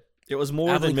Houston, but it was more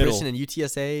Abilene than middle. Christian and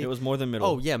UTSA. It was more than middle.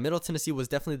 Oh, yeah. Middle Tennessee was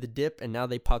definitely the dip, and now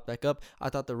they popped back up. I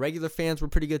thought the regular fans were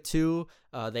pretty good, too.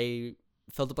 They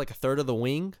filled up like a third of the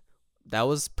wing. That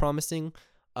was promising.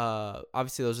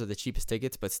 Obviously, those are the cheapest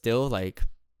tickets, but still, like,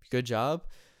 good job.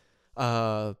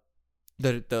 The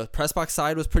press box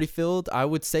side was pretty filled. I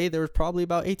would say there was probably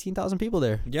about 18,000 people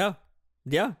there. Yeah.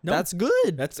 No, That's good.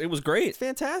 it was great. It's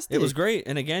fantastic. It was great.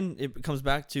 And again, it comes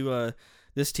back to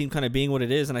this team kind of being what it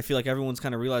is, and I feel like everyone's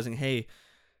kind of realizing, hey,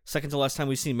 second to last time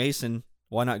we see Mason,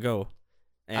 why not go?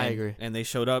 And, I agree. And they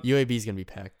showed up. UAB is gonna be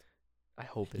packed. I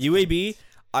hope it's UAB, packed.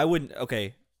 I wouldn't.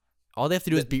 Okay, All they have to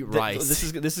do is beat Rice. This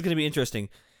is going to be interesting.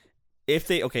 If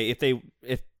they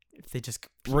just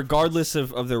regardless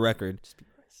of their record, beat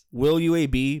Rice. will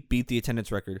UAB beat the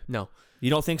attendance record? No. You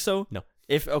don't think so? No.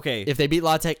 If they beat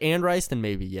La Tech and Rice, then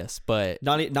maybe yes. But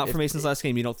not for Mason's last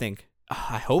game, you don't think?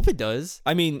 I hope it does.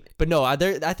 I mean, But no, I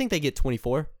think they get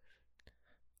 24,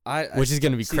 which is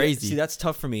gonna be crazy. See, that's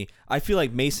tough for me. I feel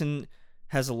like Mason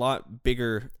has a lot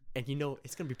bigger. And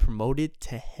it's gonna be promoted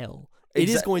to hell. It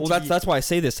is going to. That's why I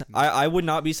say this. I would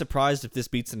not be surprised if this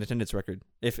beats an attendance record.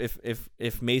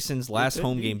 If Mason's last could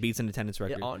home be. game beats an attendance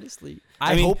record. Honestly,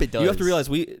 I I mean, hope it does. You have to realize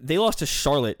they lost to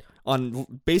Charlotte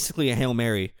on basically a Hail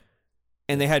Mary,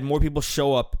 and they had more people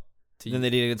show up than they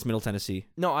did against Middle Tennessee.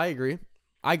 No, I agree.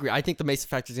 I think the Mason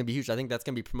factor is gonna be huge. I think that's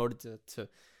gonna be promoted to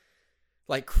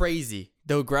like crazy.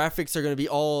 The graphics are gonna be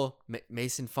all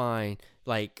Mason Fine,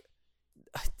 like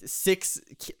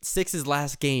Six's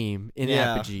last game in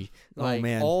Apogee. Like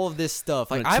man. all of this stuff.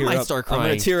 Like I'm I gonna might tear up. start I'm crying.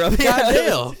 gonna tear up.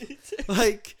 Goddamn.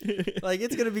 like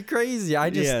it's gonna be crazy. I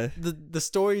just Yeah. the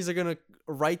stories are gonna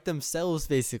write themselves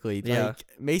basically. Yeah. Like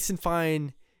Mason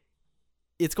Fine,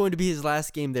 it's going to be his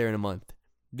last game there in a month.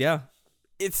 Yeah.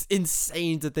 It's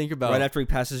insane to think about. Right after he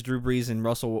passes Drew Brees and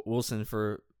Russell Wilson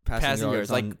for passing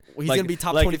yards. Like he's gonna be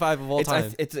top 25 of all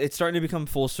time. It's starting to become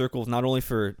full circle, not only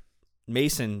for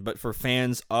Mason but for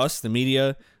fans, us, the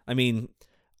media. I mean,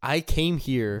 I came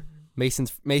here, Mason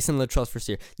Latrell's first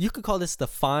year. You could call this the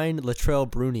fine Latrell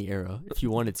Bruni era if you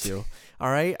wanted to. All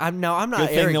right, I'm not good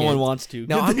thing arrogant. no one wants to.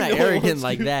 No, Good I'm thing not no one arrogant wants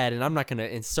like to. that, and I'm not gonna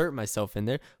insert myself in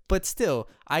there. But still,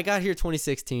 I got here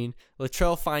 2016.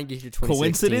 Latrell Fine get here 2016.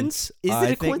 Coincidence? Is I it a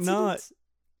think coincidence? not.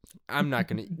 I'm not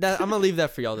gonna. I'm gonna leave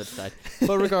that for y'all to decide.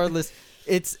 But regardless,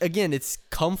 it's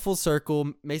come full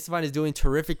circle. Mason Fine is doing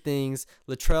terrific things.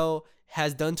 Latrell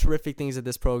has done terrific things at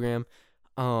this program.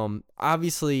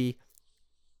 Obviously,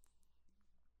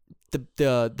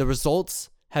 the results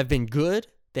have been good.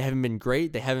 They haven't been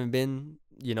great. They haven't been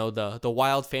the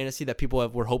wild fantasy that people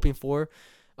were hoping for.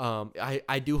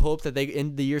 I do hope that they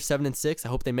end the year 7-6. I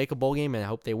hope they make a bowl game, and I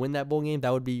hope they win that bowl game.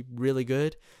 That would be really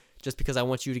good, just because I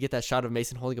want you to get that shot of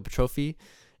Mason holding up a trophy,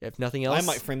 if nothing else. I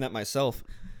might frame that myself.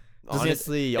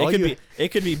 Honestly,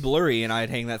 it could be blurry, and I'd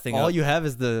hang that thing up. All you have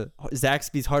is the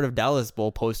Zaxby's Heart of Dallas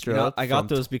Bowl poster. Up I got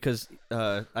those because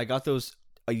I got those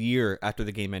a year after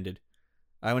the game ended.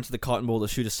 I went to the Cotton Bowl to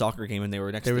shoot a soccer game, and they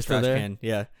were next to the trash can.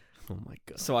 Yeah. Oh my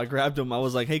god. So I grabbed them. I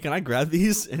was like, "Hey, can I grab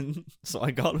these?" And so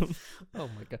I got them. Oh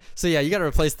my god. So yeah, you got to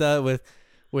replace that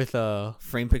with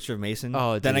frame picture of Mason.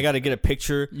 Oh, then dude. I got to get a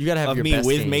picture. You got to have of your me best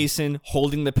with game. Mason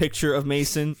holding the picture of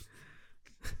Mason.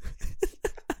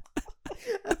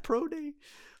 At Pro Day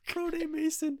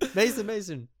Mason.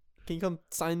 Mason. Can you come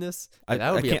sign this?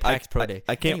 That would I be can't- a packed Pro Day.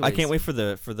 I can't Anyways, wait for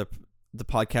the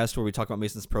podcast where we talk about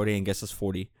Mason's pro day and guess us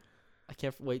 40. I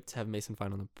can't wait to have Mason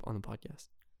find on the podcast.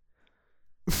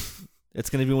 It's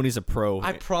gonna be when he's a pro.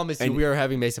 I promise you, And- we are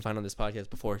having Mason find on this podcast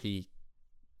before he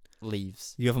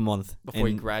leaves. You have a month Before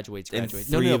he And graduates. and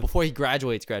No, three- before he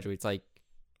graduates. Like,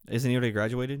 Isn't he already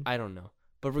graduated? I don't know.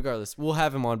 But regardless, we'll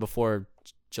have him on before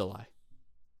July.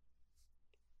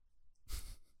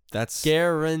 That's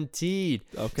Guaranteed.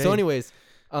 okay. So anyways,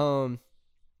 but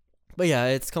yeah,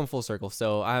 it's come full circle.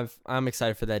 So I'm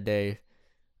excited for that day.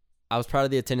 I was proud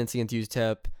of the attendance against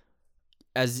UTEP.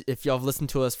 As if y'all have listened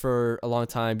to us for a long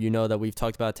time, you know that we've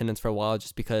talked about attendance for a while,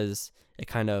 just because it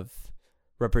kind of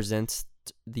represents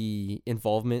the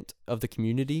involvement of the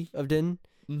community of Denton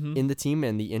in the team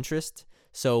and the interest.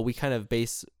 So we kind of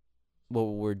base what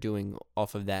we're doing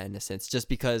off of that in a sense, just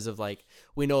because of like,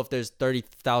 we know if there's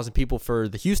 30,000 people for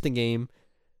the Houston game,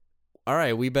 all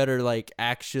right, we better like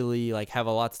actually like have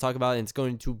a lot to talk about, and it's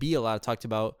going to be a lot to talk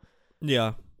about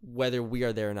Yeah. whether we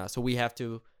are there or not. So we have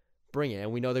to bring it,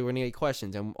 and we know that we're gonna get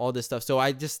questions and all this stuff. So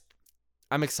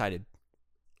I'm excited.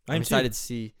 I'm excited to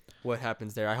see what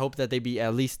happens there. I hope that they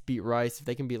at least beat Rice. If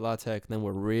they can beat La Tech, then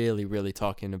we're really, really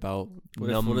talking about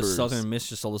numbers. What if Southern Miss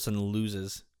just all of a sudden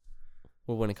loses?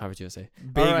 We're winning Conference USA.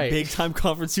 Big time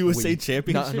Conference USA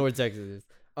championship. Not North Texas.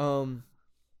 All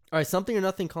right, something or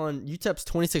nothing, Colin. UTEP's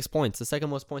 26 points, the second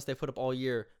most points they put up all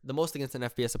year, the most against an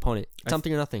FBS opponent.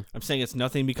 Something or nothing. I'm saying it's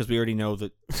nothing because we already know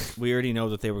that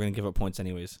they were going to give up points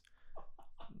anyways.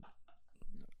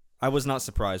 I was not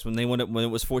surprised when they went up when it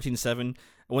was 14-7.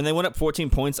 When they went up 14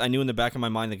 points, I knew in the back of my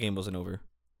mind the game wasn't over.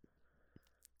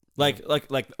 Like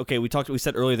okay, we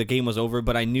said earlier the game was over,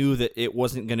 but I knew that it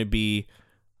wasn't going to be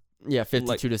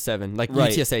 52-7, like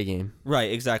Right. UTSA game.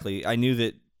 right. Exactly. I knew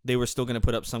that they were still going to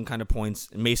put up some kind of points.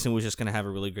 Mason was just going to have a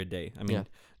really good day. I mean,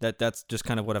 that's just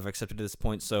kind of what I've accepted at this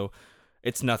point. So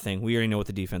it's nothing. We already know what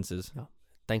the defense is.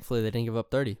 Thankfully, they didn't give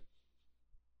up 30.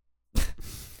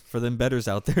 For them bettors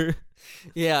out there.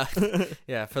 Yeah,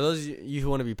 yeah. For those of you who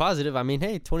want to be positive, I mean,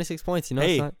 hey, 26 points. You know,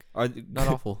 Hey, it's not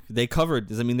awful. They covered.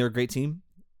 Does that mean they're a great team?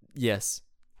 Yes,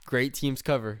 great teams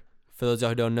cover. For those of y'all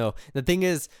who don't know, the thing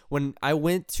is, when I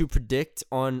went to predict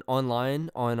online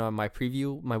on my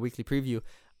weekly preview,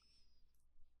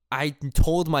 I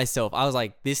told myself, I was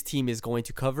like, this team is going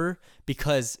to cover,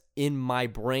 because in my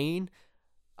brain,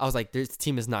 I was like, this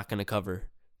team is not going to cover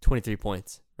 23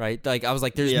 points, right? Like, I was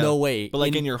like, there's no way. But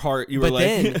like in your heart, you were But like,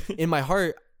 then in my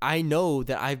heart, I know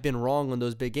that I've been wrong on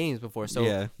those big games before. So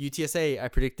Yeah. UTSA, I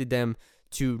predicted them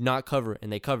to not cover, and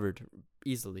they covered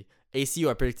easily. ACU,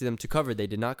 I predicted them to cover, they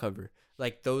did not cover.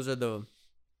 Like, those are the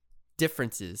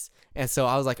differences. And so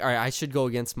I was like, all right, I should go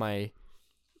against my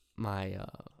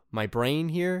brain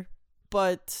here.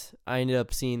 But I ended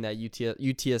up seeing that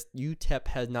UTEP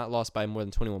has not lost by more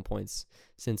than 21 points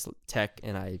since Tech,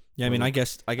 and yeah. I mean, I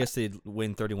guess they'd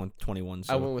win 31-21.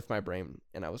 So I went with my brain,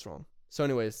 and I was wrong. So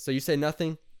anyways, so you say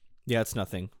nothing? yeah, it's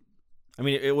nothing. I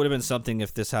mean, it would have been something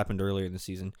if this happened earlier in the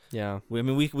season. Yeah.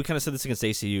 We kind of said this against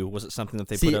ACU. Was it something that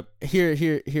they See, put up? Here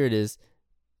it is.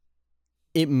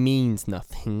 It means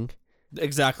nothing.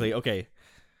 Exactly. Okay.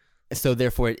 So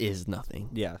therefore it is nothing.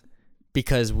 Yeah.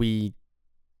 Because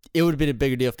it would have been a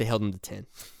bigger deal if they held them to 10.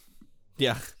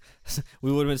 Yeah.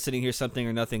 We would have been sitting here something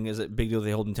or nothing. Is it a big deal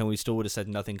they hold them 10? We still would have said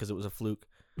nothing because it was a fluke.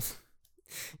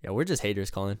 Yeah, we're just haters,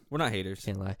 Colin. We're not haters.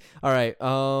 Can't lie. All right.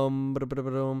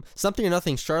 Something or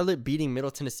nothing. Charlotte beating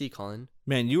Middle Tennessee, Colin.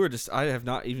 Man, I have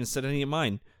not even said any of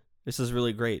mine. This is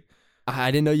really great.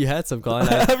 I didn't know you had some, Colin.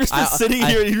 I've just been sitting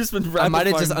here and you've just been I might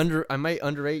have rapid-firing. just I might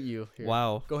underrate you. Here.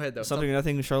 Wow. Go ahead though. Something or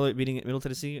nothing. Charlotte beating Middle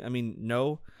Tennessee. I mean,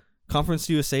 no. Conference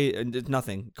USA,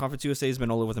 nothing. Conference USA has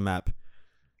been all over the map.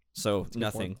 So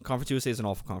nothing. Conference USA is an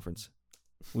awful conference.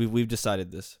 We've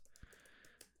decided this.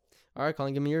 All right,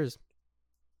 Colin, give me yours.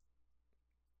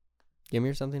 Give me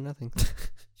your something or nothing.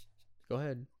 Go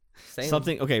ahead. Say 'em.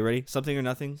 Something. Okay, ready? Something or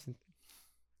nothing. I'm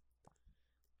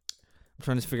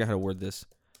trying to figure out how to word this.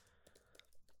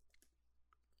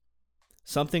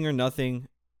 something or nothing.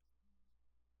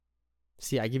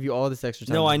 See, I give you all this extra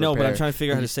time. No, to I know, but I'm prepare, trying to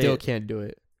figure out and how you to say still it. can't do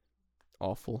it.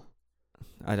 Awful.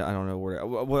 I don't know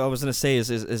what I was gonna say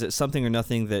is it something or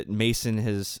nothing that Mason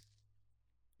has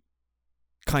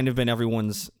kind of been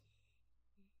everyone's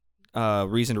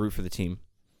reason to root for the team.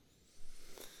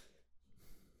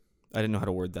 I didn't know how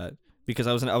to word that because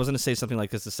I was gonna say something like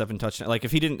this: the 7 touchdowns. Like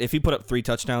if he put up 3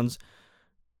 touchdowns,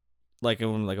 like it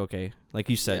would like okay, like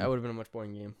you said, Yeah, it would have been a much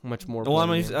boring game. Much more. well, I'm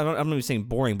boring not game. even saying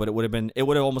boring, but it would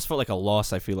have almost felt like a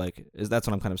loss. I feel like that's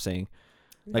what I'm kind of saying.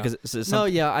 Like Yeah. no,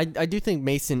 I do think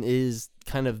Mason is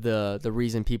kind of the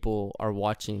reason people are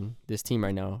watching this team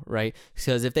right now, right?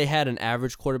 Because if they had an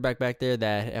average quarterback back there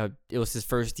that it was his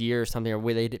first year or something, or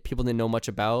where people didn't know much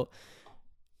about,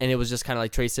 and it was just kind of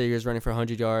like Trey Sayers running for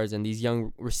 100 yards and these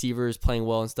young receivers playing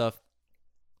well and stuff,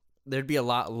 there'd be a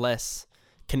lot less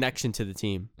connection to the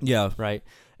team, yeah, right?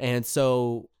 And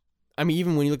so, I mean,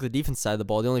 even when you look at the defense side of the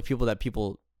ball, the only people that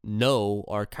people know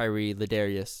are Kyrie,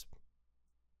 Ladarius.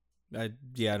 I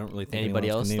don't really think Anybody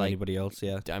anyone else? can name Like, anybody else.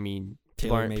 Yeah, I mean,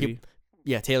 Taylor maybe.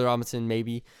 Taylor Robinson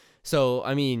maybe. So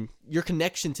I mean, your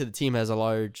connection to the team has a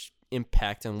large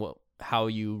impact on how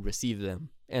you receive them,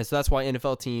 and so that's why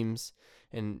NFL teams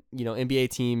and NBA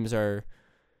teams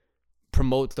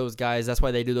promote those guys. That's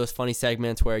why they do those funny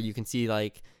segments where you can see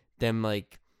like them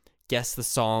like guess the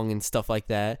song and stuff like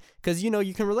that, because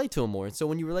you can relate to them more. And so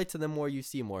when you relate to them more, you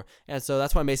see more, and so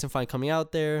that's why Mason Fine coming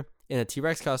out there in a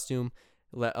T-Rex costume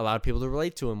allowed people to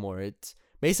relate to him more.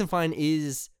 Mason Fine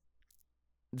is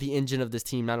the engine of this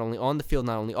team, not only on the field,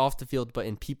 not only off the field, but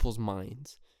in people's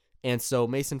minds. And so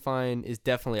Mason Fine is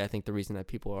definitely, I think, the reason that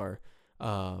people are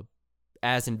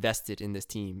as invested in this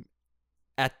team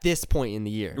at this point in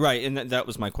the year. Right, and that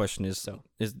was my question: is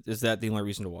that the only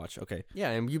reason to watch? Okay. Yeah,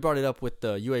 and you brought it up with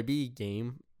the UAB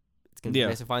game. It's gonna be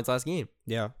Mason Fine's last game.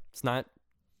 Yeah. It's not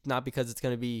because it's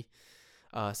gonna be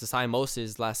Sasai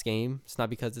Mose's last game. It's not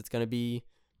because it's going to be,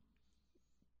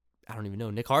 I don't even know,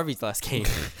 Nick Harvey's last game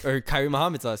or Kyrie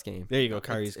Muhammad's last game. There you go,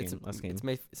 Kyrie's last game.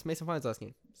 It's Mason Fine's last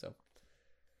game. So,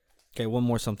 okay, one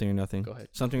more something or nothing. Go ahead.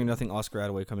 Something or nothing. Oscar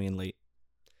Attaway coming in late.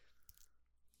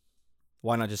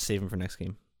 Why not just save him for next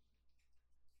game?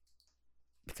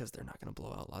 Because they're not going to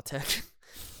blow out La Tech.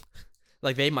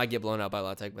 Like they might get blown out by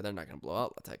La Tech, but they're not going to blow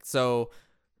out La Tech. So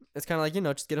it's kind of like,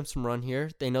 just get them some run here.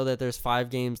 They know that there's 5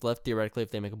 games left theoretically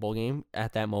if they make a bowl game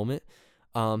at that moment.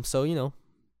 So, you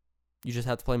just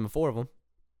have to play them in 4 of them.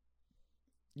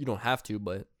 You don't have to,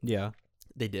 but yeah,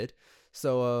 they did.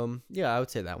 So, I would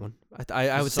say that one.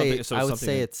 I would say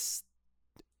it's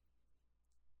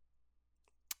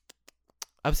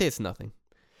nothing.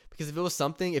 Because if it was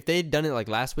something, if they'd done it like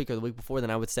last week or the week before,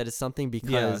 then I would say it's something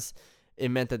because it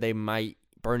meant that they might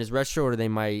burn his red shirt or they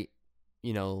might,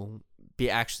 be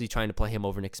actually trying to play him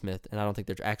over Nick Smith, and I don't think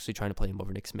they're actually trying to play him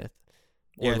over Nick Smith.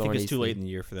 Yeah, I think it's too late in the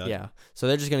year for that. Yeah, so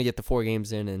they're just gonna get the 4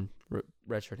 games in and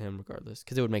redshirt him regardless,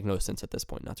 because it would make no sense at this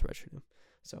point not to redshirt him.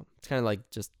 So it's kind of like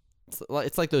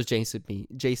it's like those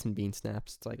Jason Bean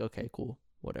snaps. It's like, okay, cool,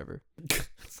 whatever.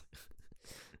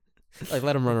 Like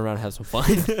let him run around and have some fun.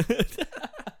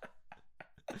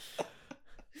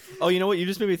 Oh, you know what? You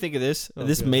just made me think of this.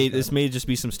 This may just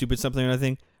be some stupid something or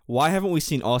nothing. Why haven't we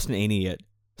seen Austin Aney yet?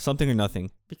 Something or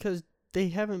nothing. Because they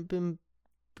haven't been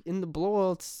in the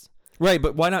blowouts. Right,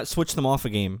 but why not switch them off a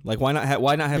game? Like why not have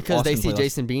because Austin they see play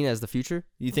Jason Bean as the future?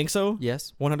 You think so?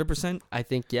 Yes. 100%? I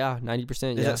think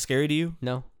 90%. Is that scary to you?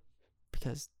 No.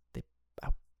 Because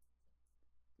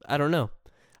I don't know.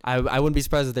 I wouldn't be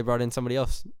surprised if they brought in somebody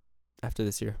else after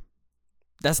this year.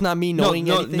 That's not me knowing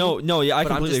anything. No, yeah, I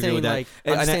completely agree with that.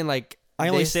 I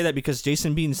only say that because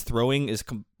Jason Bean's throwing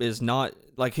is not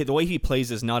like the way he plays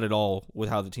is not at all with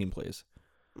how the team plays.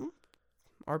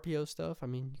 RPO stuff. I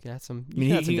mean, you can add some.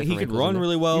 He could run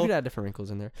really well. You could add different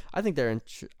wrinkles in there. I think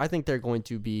they're going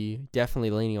to be definitely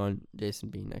leaning on Jason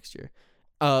Bean next year,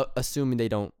 assuming they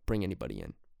don't bring anybody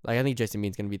in. Like I think Jason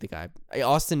Bean's going to be the guy.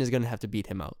 Austin is going to have to beat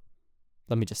him out.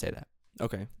 Let me just say that.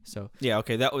 Okay. So yeah.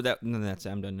 Okay. Then that's it.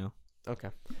 I'm done now. Okay.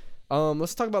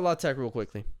 Let's talk about La Tech real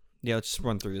quickly. Yeah, let's just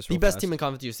run through this. The best team in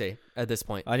Conference USA at this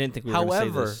point. I didn't think we were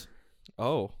going to say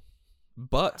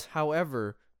this.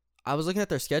 However, I was looking at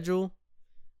their schedule.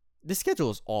 This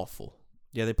schedule is awful.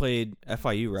 Yeah, they played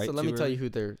FIU, right? So let me tell you who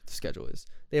their schedule is.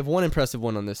 They have one impressive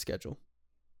one on this schedule.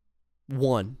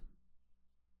 One,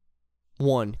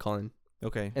 Colin.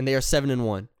 Okay. And they are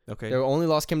 7-1. Okay. Their only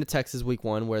loss came to Texas week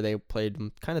 1, where they played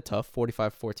kind of tough,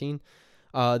 45-14.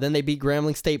 Then they beat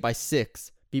Grambling State by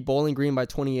 6, beat Bowling Green by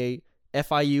 28,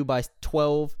 FIU by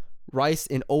 12, Rice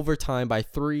in overtime by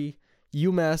 3,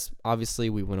 UMass, obviously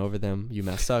we went over them,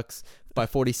 UMass sucks, by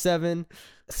 47,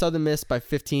 Southern Miss by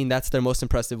 15, that's their most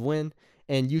impressive win,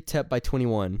 and UTEP by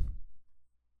 21.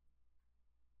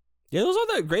 Yeah, those aren't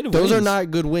that great of Those wins. are not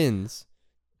good wins.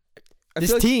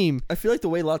 This team, I feel like the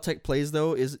way La Tech plays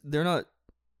though is they're not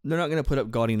going to put up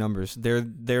gaudy numbers. They're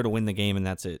there to win the game, and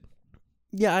that's it.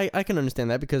 yeah, I can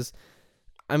understand that because,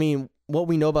 I mean, what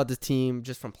we know about this team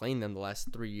just from playing them the last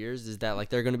 3 years is that like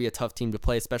they're going to be a tough team to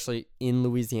play, especially in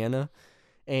Louisiana.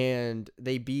 And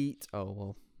they beat. Oh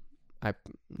well,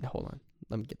 hold on.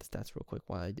 Let me get the stats real quick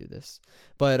while I do this.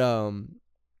 But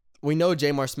we know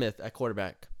Jamar Smith at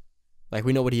quarterback. Like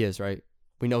we know what he is, right?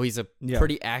 We know he's a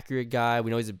pretty accurate guy.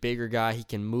 We know he's a bigger guy. He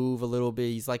can move a little bit.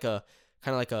 He's like a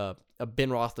kind of like a Ben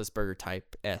Roethlisberger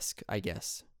type-esque, I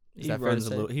guess. Is that fair to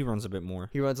say? He runs a bit more.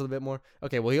 He runs a little bit more.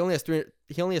 Okay, well he only has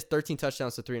 13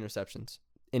 touchdowns to 3 interceptions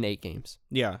in 8 games.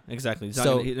 Yeah, exactly. He's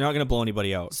not going to blow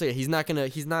anybody out. So yeah, he's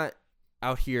not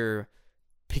out here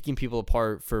picking people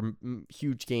apart for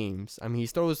huge games. I mean, he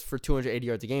throws for 280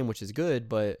 yards a game, which is good,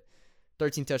 but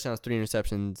 13 touchdowns, 3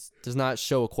 interceptions does not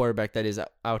show a quarterback that is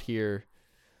out here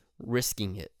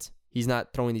risking it. He's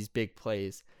not throwing these big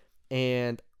plays.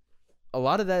 And a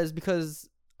lot of that is because,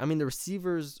 I mean, the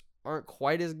receivers aren't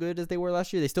quite as good as they were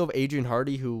last year. They still have Adrian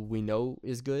Hardy, who we know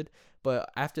is good.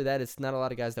 But after that, it's not a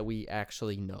lot of guys that we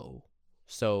actually know.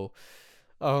 So,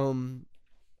 I'm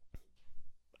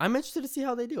interested to see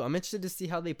how they do. I'm interested to see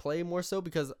how they play more so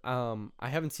because I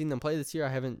haven't seen them play this year. I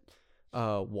haven't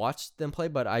watched them play,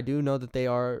 but I do know that they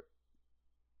are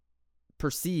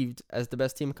perceived as the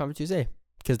best team in Conference USA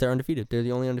because they're undefeated. They're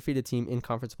the only undefeated team in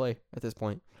conference play at this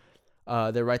point.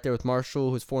 They're right there with Marshall,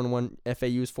 who's 4-1.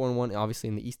 FAU is 4-1, obviously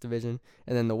in the East Division,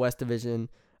 and then the West Division.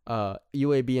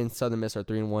 UAB and Southern Miss are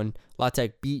 3-1. La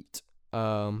Tech beat,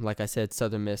 like I said,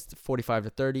 Southern Miss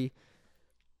 45-30.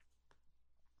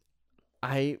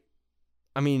 I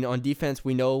mean, on defense,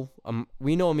 we know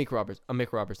Amik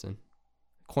Robertson,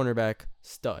 cornerback,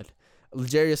 stud.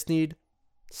 L'Jarius Sneed,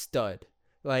 stud.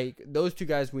 Like, those two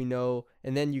guys we know,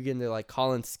 and then you get into, like,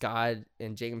 Colin Scott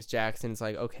and James Jackson. It's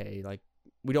like, okay, like,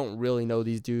 we don't really know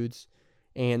these dudes.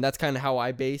 And that's kind of how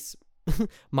I base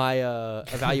my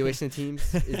evaluation of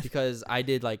teams is because I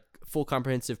did, like, full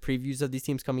comprehensive previews of these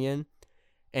teams coming in.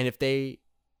 And if they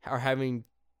are having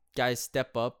guys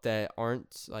step up that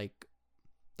aren't, like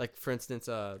for instance,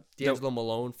 D'Angelo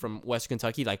Malone from West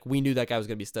Kentucky, like we knew that guy was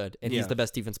going to be a stud, and he's the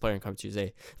best defense player in Conference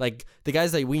USA. Like the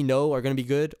guys that we know are going to be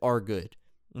good are good.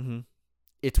 Mm-hmm.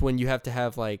 It's when you have to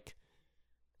have like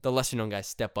the lesser known guys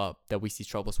step up that we see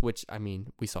troubles, which I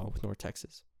mean we saw with North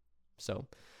Texas. So,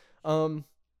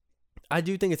 I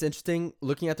do think it's interesting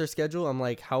looking at their schedule. I'm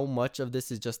like, how much of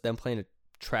this is just them playing a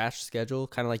trash schedule,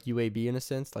 kind of like UAB in a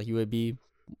sense. Like UAB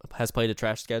has played a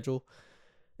trash schedule,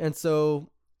 and so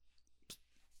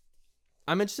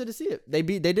I'm interested to see it. They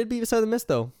did beat Southern Miss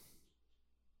though,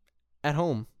 at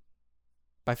home,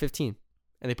 by 15,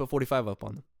 and they put 45 up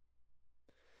on them.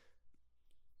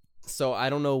 So I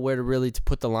don't know where to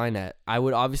put the line at. I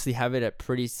would obviously have it at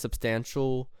pretty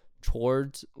substantial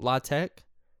towards La Tech,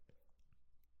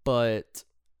 but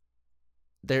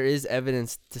there is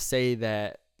evidence to say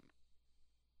that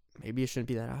maybe it shouldn't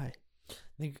be that high. I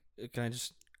think. Can I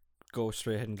just go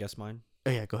straight ahead and guess mine?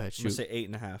 Oh yeah, go ahead. I'm Shoot. gonna say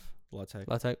 8.5. La Tech.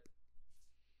 La Tech.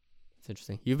 It's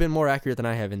interesting. You've been more accurate than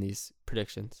I have in these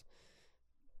predictions.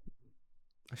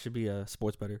 I should be a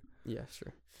sports bettor. Yeah,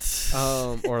 sure.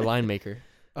 Or a line maker.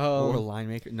 Or a line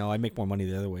maker. No, I make more money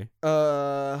the other way.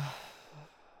 I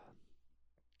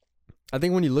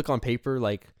think when you look on paper,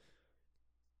 like,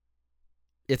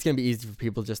 it's going to be easy for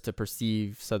people just to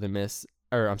perceive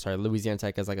Louisiana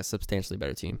Tech as like a substantially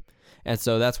better team. And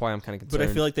so that's why I'm kind of concerned. But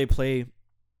I feel like they play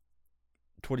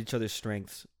toward each other's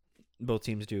strengths. Both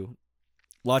teams do.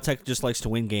 La Tech just likes to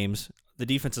win games. The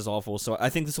defense is awful, so I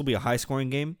think this will be a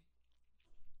high-scoring game.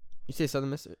 You say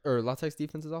Southern Miss or La Tech's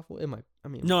defense is awful? It might. I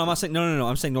mean, no, I'm not saying no.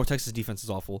 I'm saying North Texas defense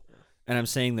is awful, and I'm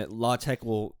saying that La Tech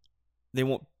will. They're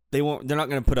not going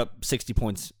to put up 60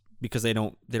 points because they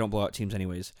don't blow out teams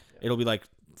anyways. Yeah. It'll be like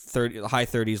high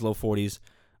 30s, low 40s,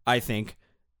 I think,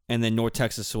 and then North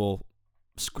Texas will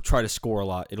try to score a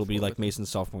lot. It'll be like Mason's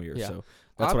sophomore year. Yeah. So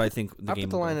that's what I think the game. I put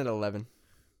the line at 11.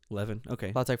 11.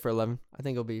 Okay. La Tech for 11. I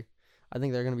think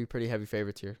they're going to be pretty heavy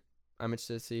favorites here. I'm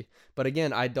interested to see. But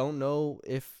again, I don't know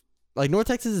if like North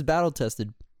Texas is battle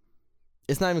tested.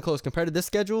 It's not even close compared to this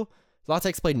schedule. La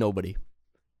Tech's played nobody.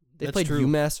 They played true.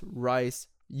 UMass, Rice,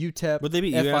 UTEP. Would they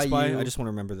beat UMass by? I just want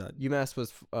to remember that. UMass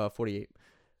was 48.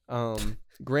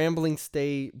 Grambling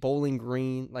State, Bowling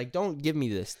Green. Like, don't give me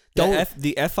this.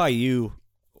 The FIU,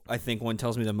 I think, one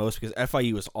tells me the most because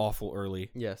FIU was awful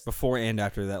early. Yes. Before and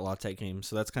after that La Tech game.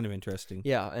 So that's kind of interesting.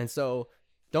 Yeah, and so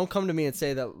Don't come to me and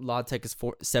say that La Tech is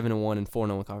 7-1 and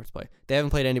 4-0 in conference play. They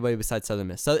haven't played anybody besides Southern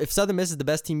Miss. So if Southern Miss is the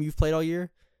best team you've played all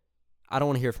year, I don't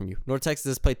want to hear from you. North Texas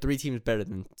has played 3 teams better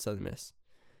than Southern Miss.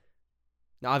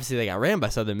 Now, obviously, they got ran by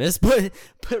Southern Miss, but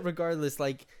regardless,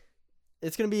 like,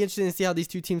 it's going to be interesting to see how these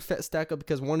two teams stack up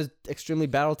because one is extremely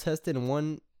battle-tested and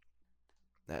one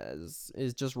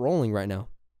is just rolling right now.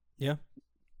 Yeah.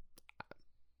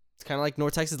 It's kind of like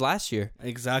North Texas last year.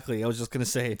 Exactly. I was just going to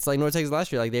say. It's like North Texas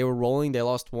last year. Like, they were rolling. They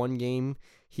lost one game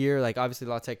here. Like, obviously,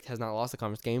 La Tech has not lost a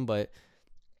conference game, but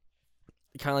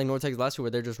kind of like North Texas last year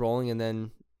where they're just rolling and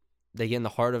then they get in the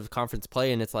heart of conference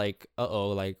play and it's like,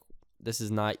 like, this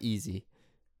is not easy.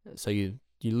 So you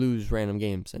lose random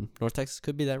games. And North Texas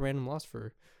could be that random loss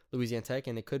for Louisiana Tech,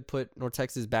 and it could put North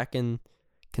Texas back in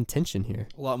contention here.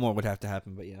 A lot more would have to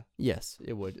happen, but yeah. Yes,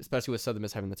 it would, especially with Southern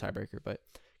Miss having the tiebreaker. But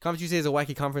Conference USA is a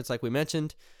wacky conference, like we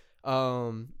mentioned.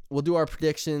 We'll do our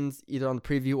predictions either on the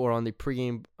preview or on the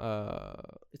pregame.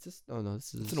 It's just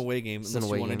It's an away game. It's an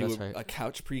away game. That's a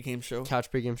couch pregame show.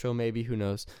 Couch pregame show, maybe. Who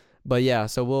knows? But yeah,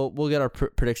 so we'll get our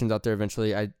predictions out there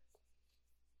eventually. I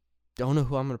don't know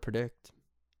who I'm gonna predict.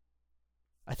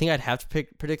 I think I'd have to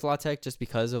predict La Tech just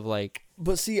because of like.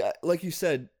 But see, like you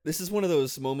said, this is one of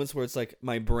those moments where it's like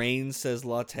my brain says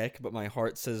La Tech, but my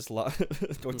heart says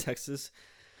North Texas.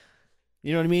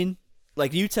 You know what I mean?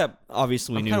 Like UTEP,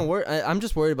 obviously we knew. Kind of worried. I'm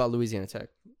just worried about Louisiana Tech.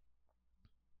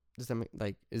 Does that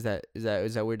make is that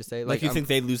weird to say? Like you think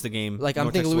they'd lose the game? Like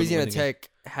I'm thinking Louisiana Tech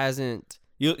hasn't.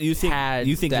 You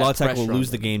think La Tech will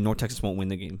lose the game? North Texas won't win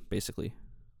the game, basically.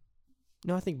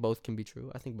 No, I think both can be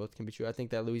true. I think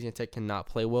that Louisiana Tech cannot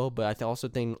play well, but I also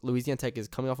think Louisiana Tech is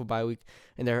coming off a bye week,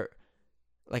 and they're,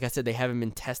 like I said, they haven't been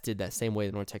tested that same way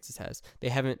that North Texas has. They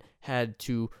haven't had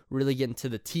to really get into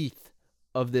the teeth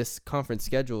of this conference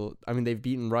schedule. I mean, they've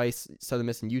beaten Rice, Southern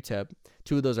Miss, and UTEP.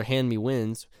 2 of those are hand-me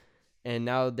wins, and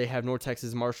now they have North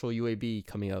Texas, Marshall, UAB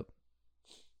coming up.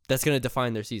 That's going to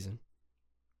define their season.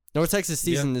 North Texas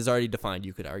season is already defined,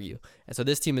 you could argue. And so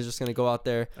this team is just going to go out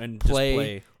there and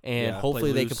play. And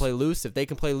hopefully they can play loose. If they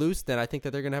can play loose, then I think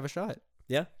that they're going to have a shot.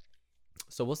 Yeah.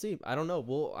 So we'll see. I don't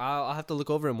know. I'll have to look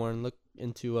over it more and look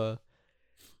into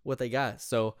what they got.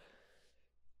 So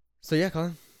yeah,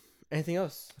 Colin. Anything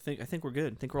else? I think we're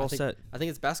good. I think we're all set. I think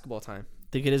it's basketball time. I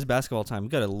think it is basketball time.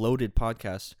 We've got a loaded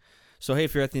podcast. So, hey,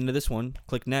 if you're at the end of this one,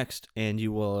 click next, and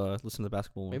you will listen to the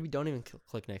basketball one. Maybe don't even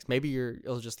click next. Maybe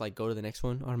it'll just, like, go to the next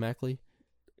one automatically.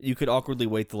 You could awkwardly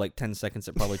wait the, 10 seconds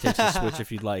it probably takes to switch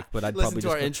if you'd like, but I'd listen probably to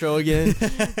just... our intro again.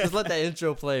 Just let that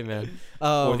intro play, man.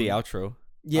 Or the outro.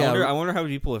 Yeah. I wonder how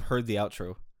many people have heard the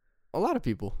outro. A lot of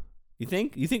people. You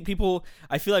think? You think people...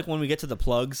 I feel like when we get to the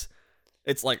plugs,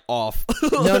 it's, off.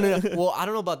 No. Well, I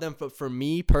don't know about them, but for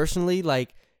me personally,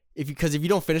 because if you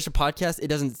don't finish a podcast, it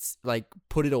doesn't,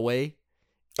 put it away.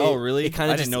 Oh, really? It kind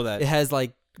of didn't know that. It has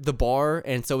the bar,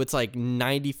 and so it's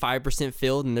 95%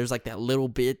 filled, and there's that little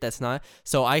bit that's not.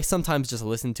 So I sometimes just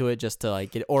listen to it just to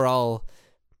get, or I'll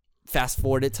fast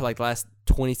forward it to the last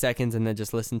 20 seconds and then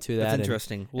just listen to that. That's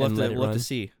interesting. We'll have to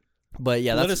see. But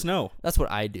yeah, let us know. That's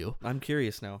what I do. I'm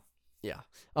curious now. Yeah.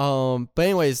 But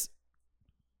anyways,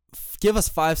 give us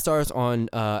 5 stars on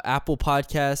Apple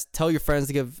Podcast. Tell your friends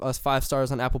to give us 5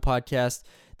 stars on Apple Podcast.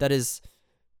 That is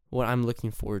what I'm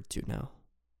looking forward to now.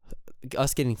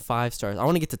 Us getting 5 stars. I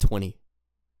want to get to 20.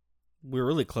 We're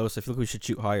really close. I feel like we should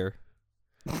shoot higher.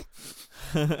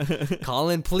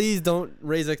 Colin, please don't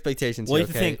raise expectations. Well,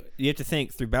 here, you have to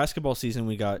think through football season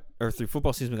we got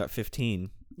 15.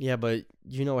 Yeah, but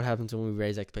you know what happens when we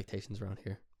raise expectations around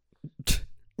here.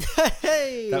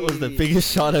 Hey, that was the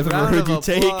biggest shot I've ever heard you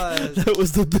take. That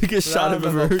was the biggest shot I've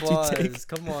ever heard you take.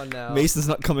 Come on now. Mason's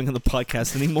not coming on the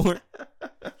podcast anymore.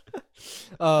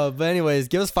 But anyways,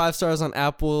 give us 5 stars on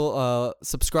Apple.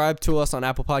 Subscribe to us on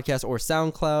Apple Podcasts or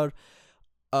SoundCloud.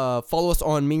 Follow us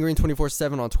on Mean Green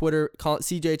 24/7 on Twitter.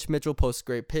 CJH Mitchell posts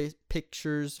great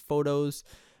pictures, photos.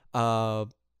 I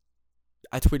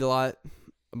tweet a lot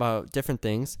about different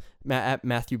things. At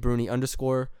Matthew Bruni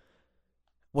 _.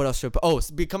 What else should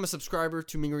become a subscriber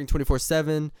to Mean Green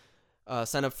 24/7.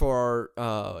 Sign up for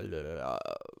our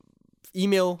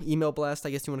email blast, I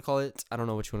guess you want to call it. I don't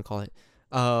know what you want to call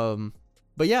it.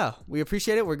 But yeah, we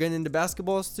appreciate it. We're getting into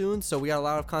basketball soon, so we got a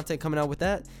lot of content coming out with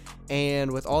that.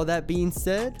 And with all that being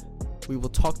said, we will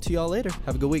talk to y'all later.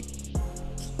 Have a good week.